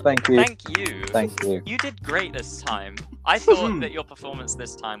know what? Thank you. Thank you. You did great this time. I thought that your performance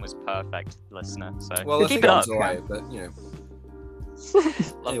this time was perfect, listener. So keep it up. Alright, but you know.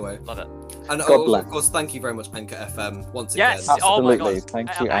 Anyway, love it. And of course, thank you very much, Anchor FM, once again. Yes, absolutely. Oh my God.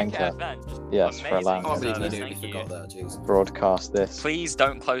 Thank you, Anchor. Yes, for allowing us to broadcast this. Please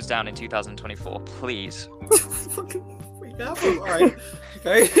don't close down in 2024. Please. Alright.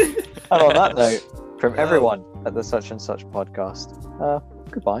 Okay. And on that note, from everyone at the Such and Such podcast,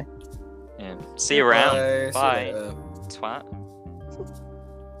 goodbye. Yeah. See you around. Bye. Twat.